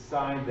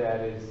decide that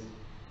is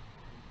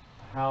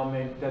how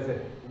many,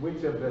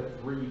 which of the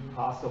 3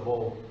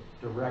 possible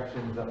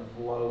directions of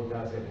flow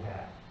does it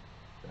have?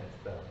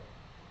 That's the,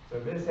 so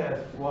this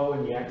has flow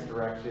in the x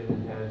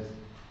direction, it has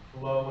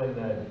flow in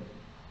the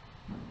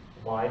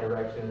y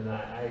direction, and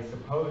I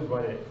suppose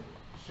what it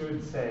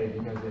should say,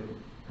 because it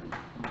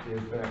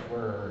is that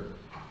we're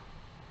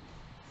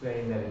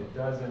saying that it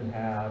doesn't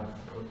have,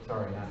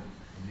 sorry, not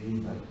z,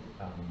 but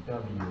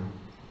w,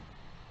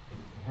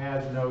 it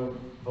has no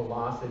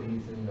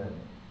velocities in the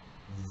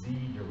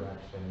z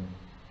direction.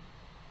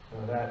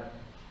 So that,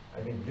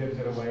 I think, gives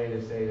it away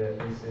to say that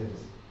this is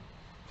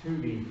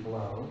 2D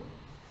flow.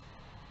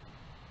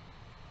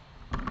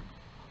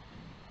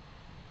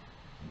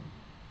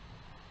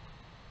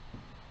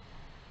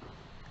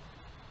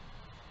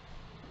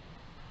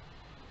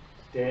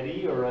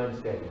 Steady or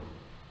unsteady?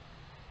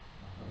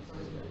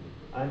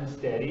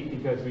 Unsteady,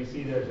 because we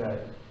see there's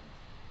a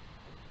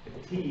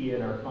t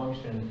in our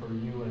function for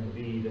u and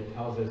v that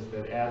tells us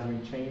that as we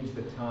change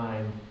the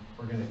time,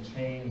 we're going to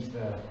change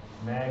the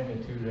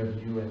magnitude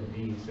of u and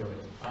v, so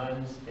it's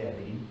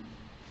unsteady.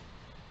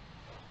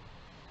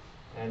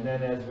 And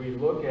then as we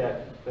look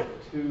at the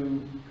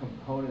 2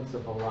 components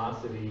of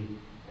velocity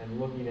and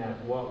looking at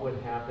what would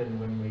happen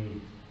when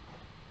we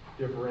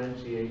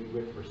differentiate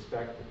with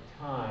respect to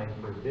time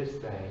for this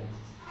thing,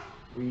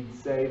 we'd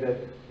say that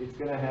it's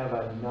going to have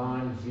a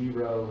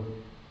non-zero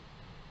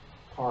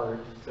part,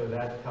 so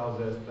that tells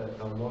us that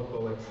the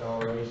local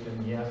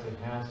acceleration, yes, it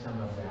has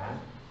some of that.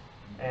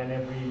 And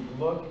if we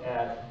look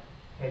at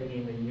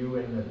taking the u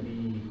and the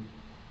v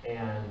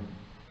and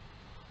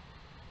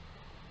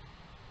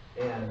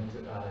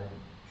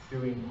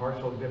doing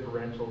partial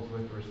differentials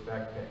with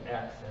respect to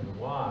x and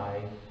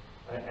y,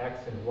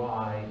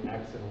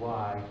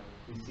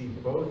 we see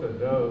both of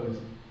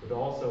those would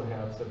also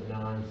have some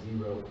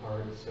non-zero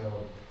parts,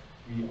 so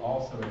we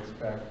also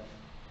expect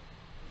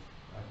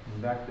a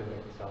convective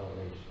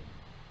acceleration.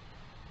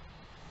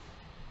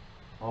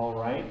 All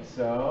right,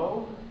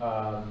 so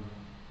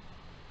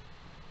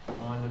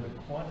on to the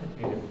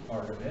quantitative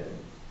part of it.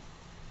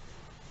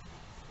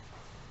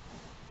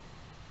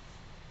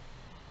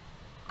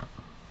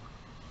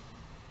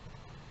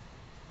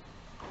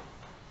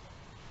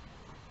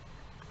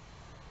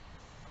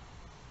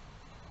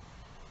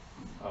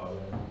 Oh,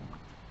 then.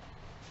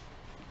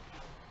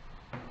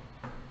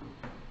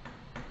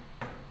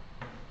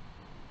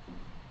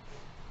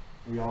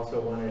 We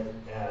also want it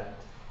at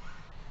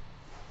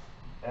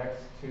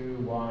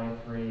x2,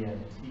 y3,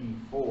 and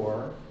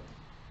t4.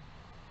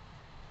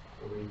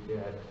 So we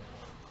get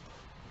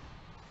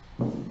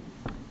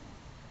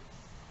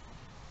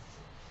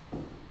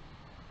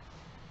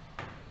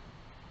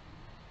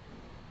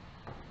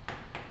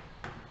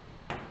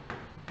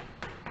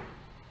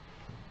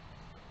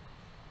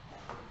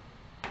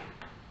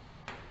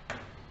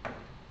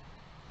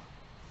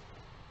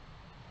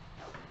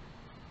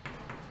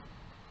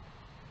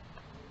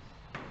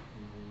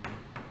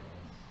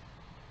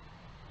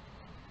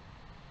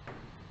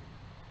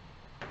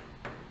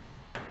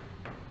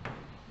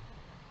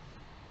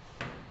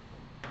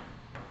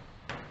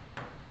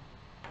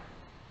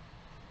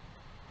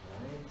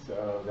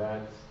so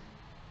that's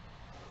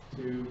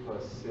 2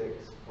 plus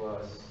 6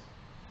 plus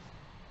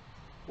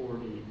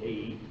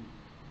 48,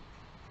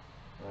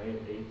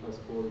 right? 8 plus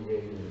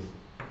 48 is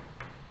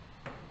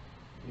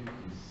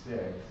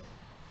 56.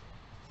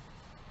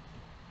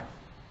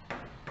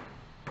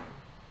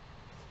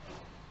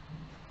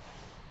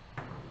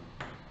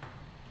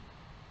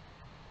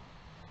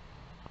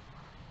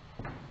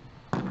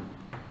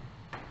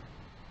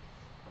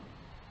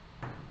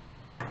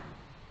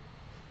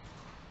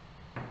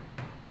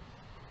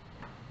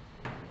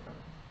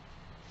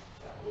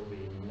 Will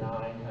be 9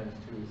 times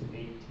 2 is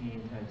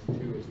 18 times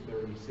 2 is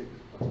 36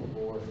 plus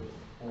 4 is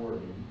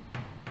 40.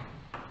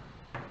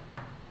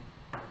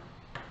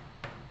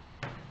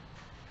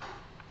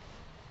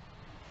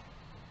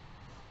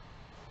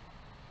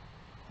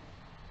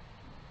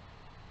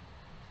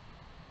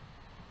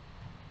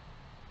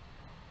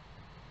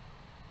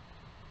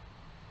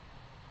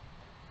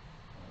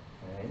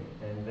 Okay,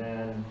 and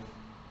then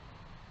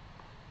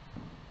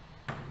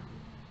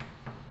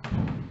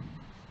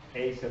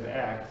a sub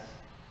x,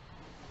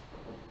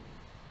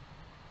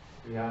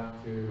 we have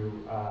to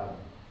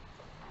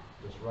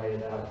just write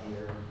it out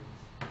here,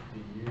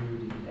 du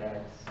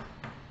dx,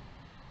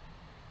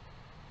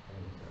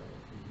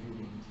 du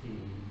dt,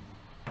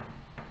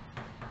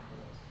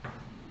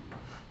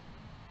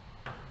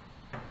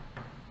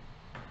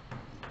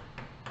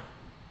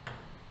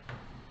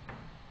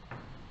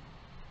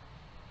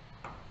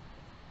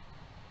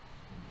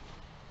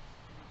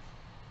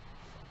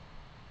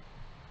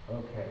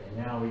 Okay,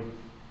 now we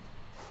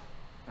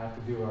have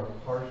to do our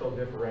partial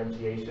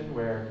differentiation,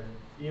 where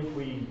if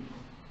we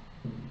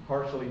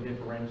partially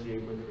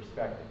differentiate with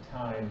respect to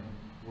time,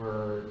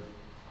 we're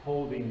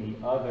holding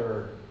the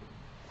other,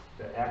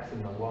 the x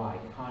and the y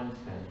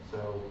constant.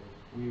 So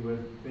we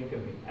would think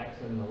of the x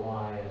and the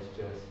y as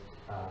just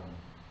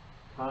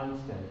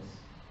constants.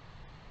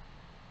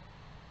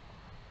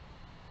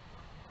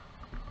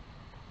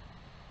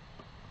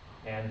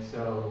 And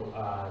so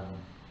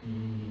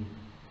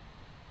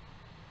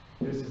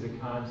this is a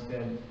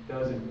constant,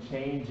 doesn't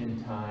change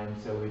in time,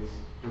 so its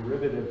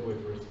derivative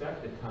with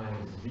respect to time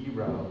is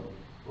 0.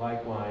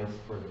 Likewise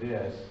for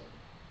this.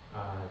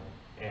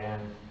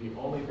 And the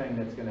only thing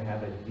that's going to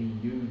have a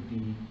du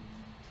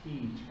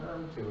dt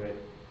term to it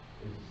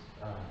is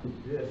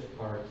this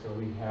part. So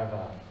we have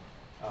a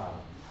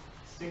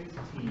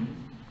 6t.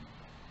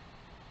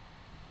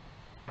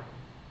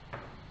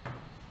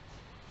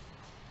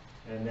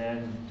 And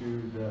then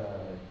do the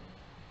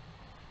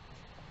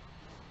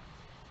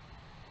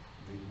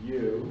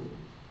u.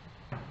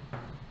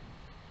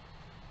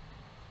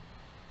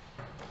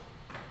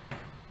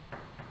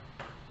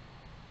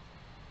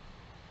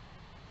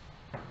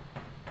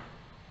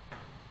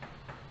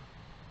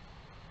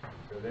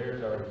 So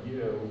there's our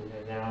u,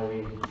 and now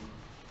we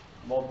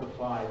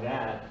multiply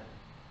that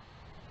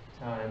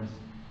times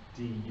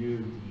du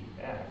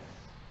dx.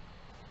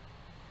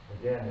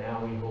 Again,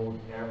 now we hold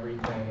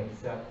everything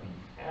except the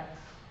x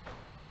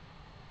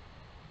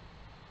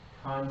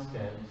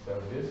constant, so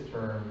this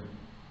term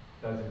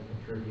doesn't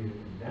contribute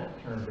and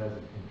that term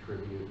doesn't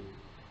contribute,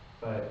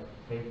 but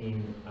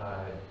taking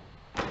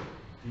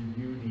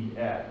du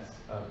dx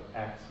of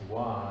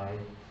xy,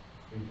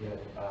 we get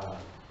a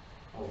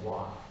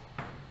y.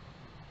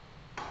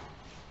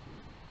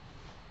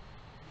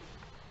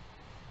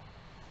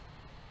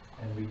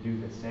 And we do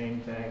the same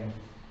thing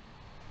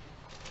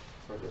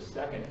for the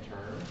second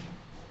term.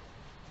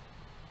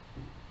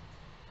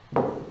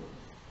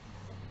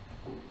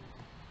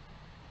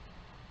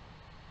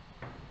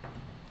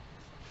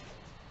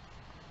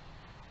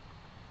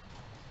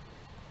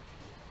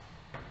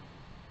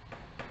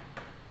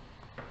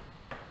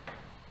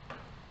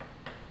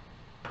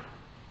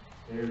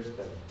 There's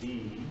the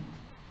b.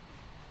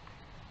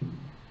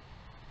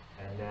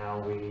 And now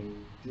we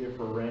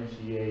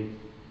differentiate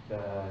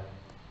the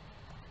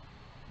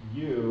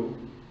u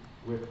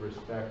with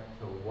respect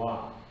to y.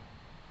 All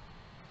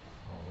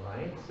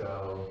right,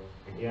 so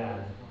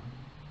again,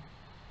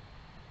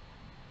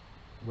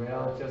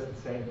 well, it's just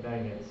the same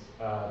thing. It's,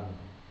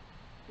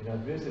 you know,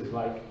 this is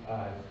like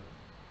a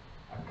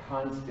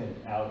constant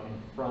out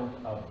in front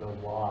of the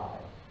y.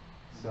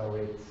 So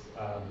it's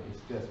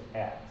just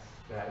x.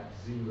 That's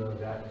 0,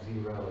 that's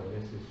 0, and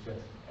this is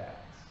just x.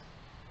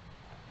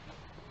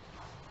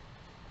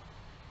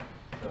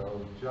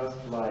 So just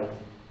like,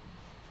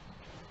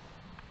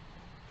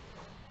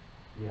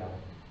 yeah.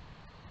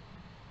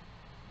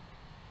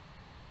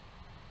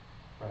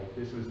 Right,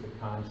 this was the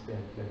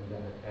constant, and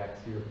then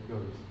x here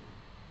goes.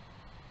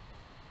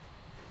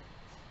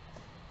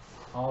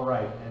 All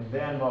right, and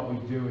then what we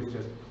do is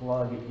just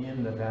plug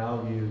in the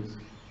values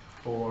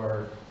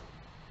for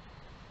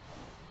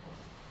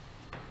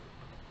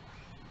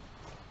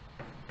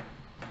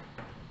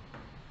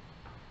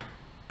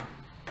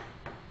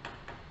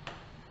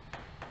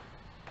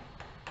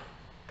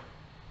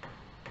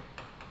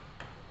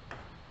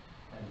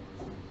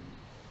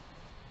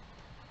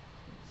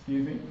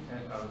excuse me?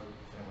 And I was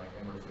saying, like,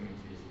 and we're assuming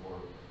t is 4.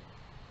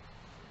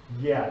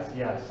 Yes,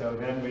 yes, so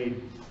then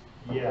we,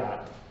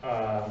 yeah,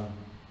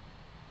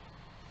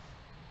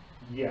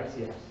 yes,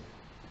 yes.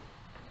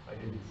 I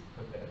didn't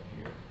put that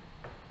here.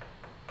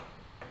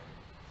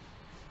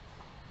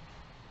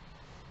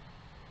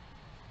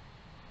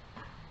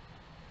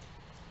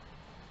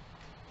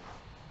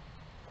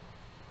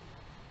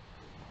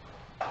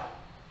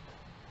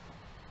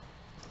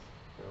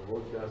 So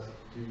we'll just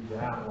do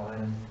that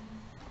one.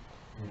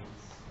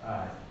 It's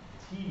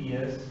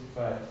tedious,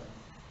 but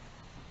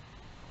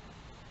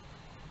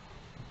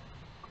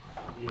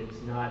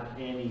it's not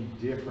any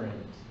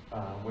different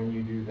when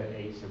you do the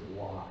a sub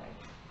y.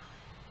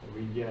 So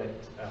we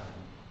get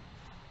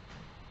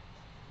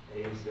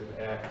a sub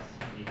x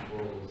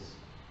equals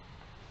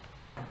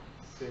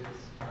 6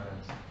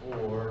 times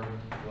 4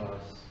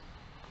 plus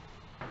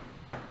 2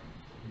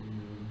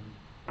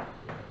 plus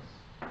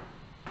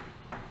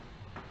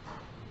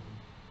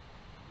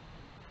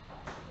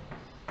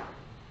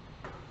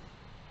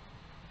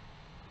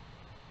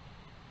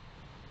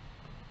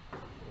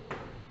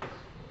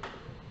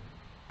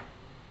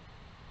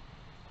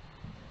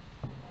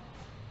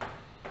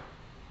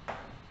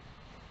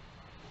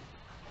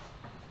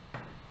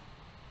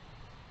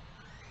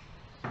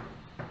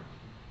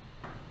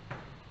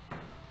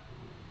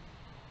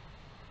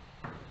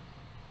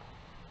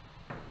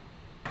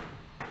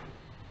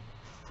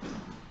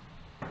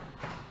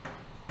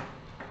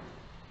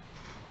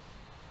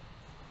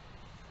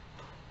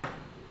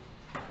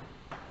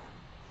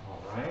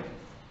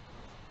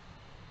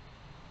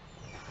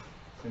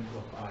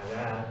simplify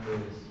that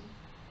is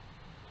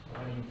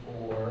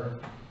 24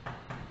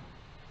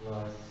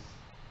 plus,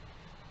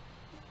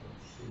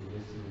 let's see,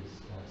 this is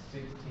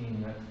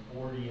 16, that's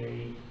 48,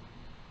 and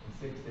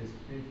 6 is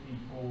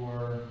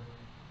 54,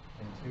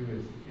 and 2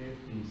 is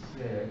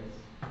 56.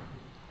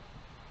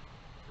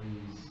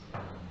 Please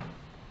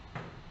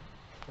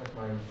check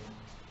my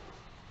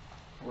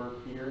work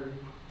here.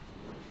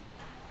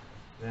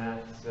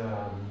 That's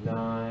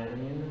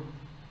 9,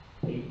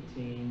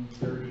 18,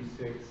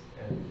 36,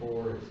 and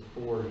 4 is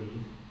 40.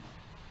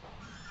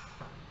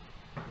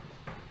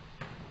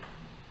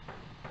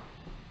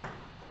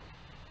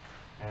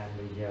 And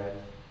we get,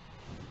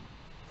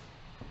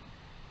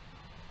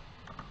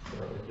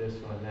 start with this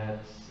one,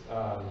 that's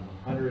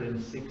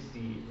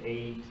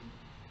 168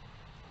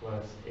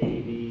 plus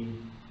 80,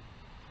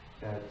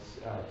 that's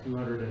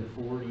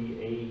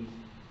 248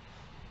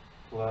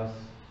 plus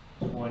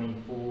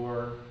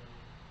 24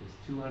 is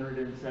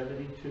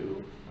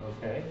 272,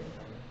 okay?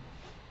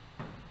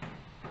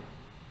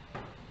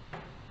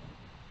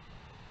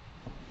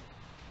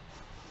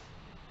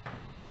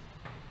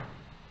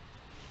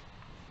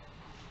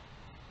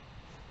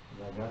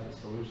 I got the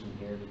solution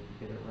here. Did you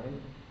get it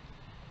right?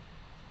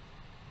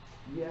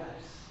 Yes.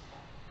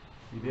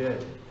 You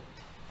did.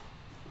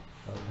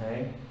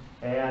 Okay.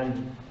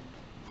 And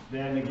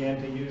then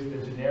again, to use the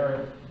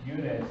generic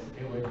units,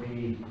 it would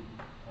be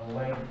a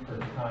length per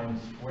time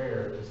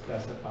squared to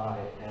specify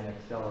an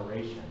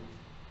acceleration.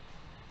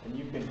 And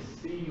you can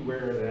see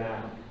where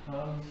that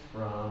comes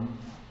from.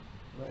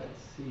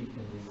 Let's see,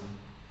 can we...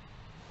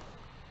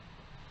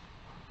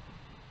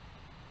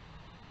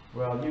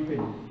 Well,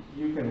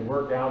 you can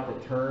work out the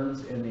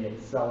terms in the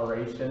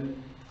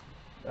acceleration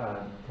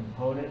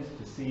components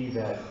to see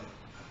that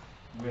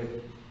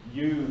with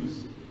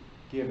u's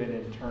given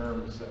in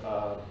terms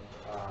of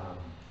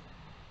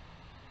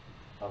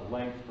a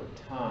length per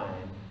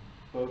time,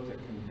 both the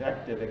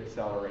convective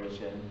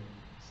acceleration,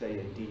 say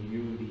a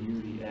du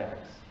dx,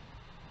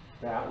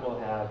 that will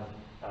have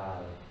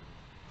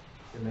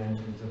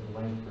dimensions of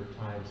length per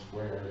time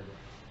squared,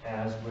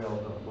 as will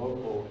the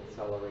local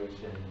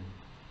acceleration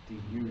du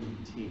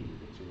dt,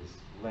 which is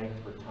length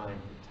per time.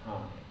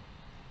 All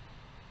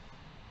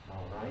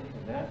right,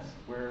 and that's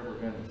where we're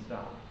going to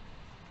stop.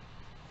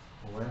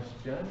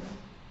 Questions?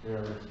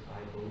 There's,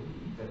 I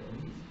believe, at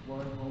least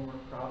one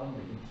homework problem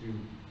to get you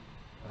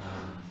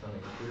some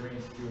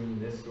experience doing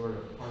this sort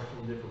of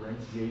partial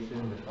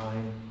differentiation,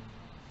 define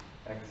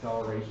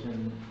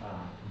acceleration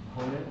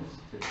components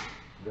to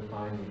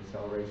define the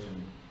acceleration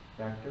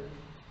vector.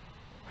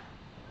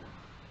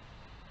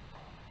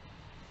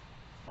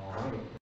 All right.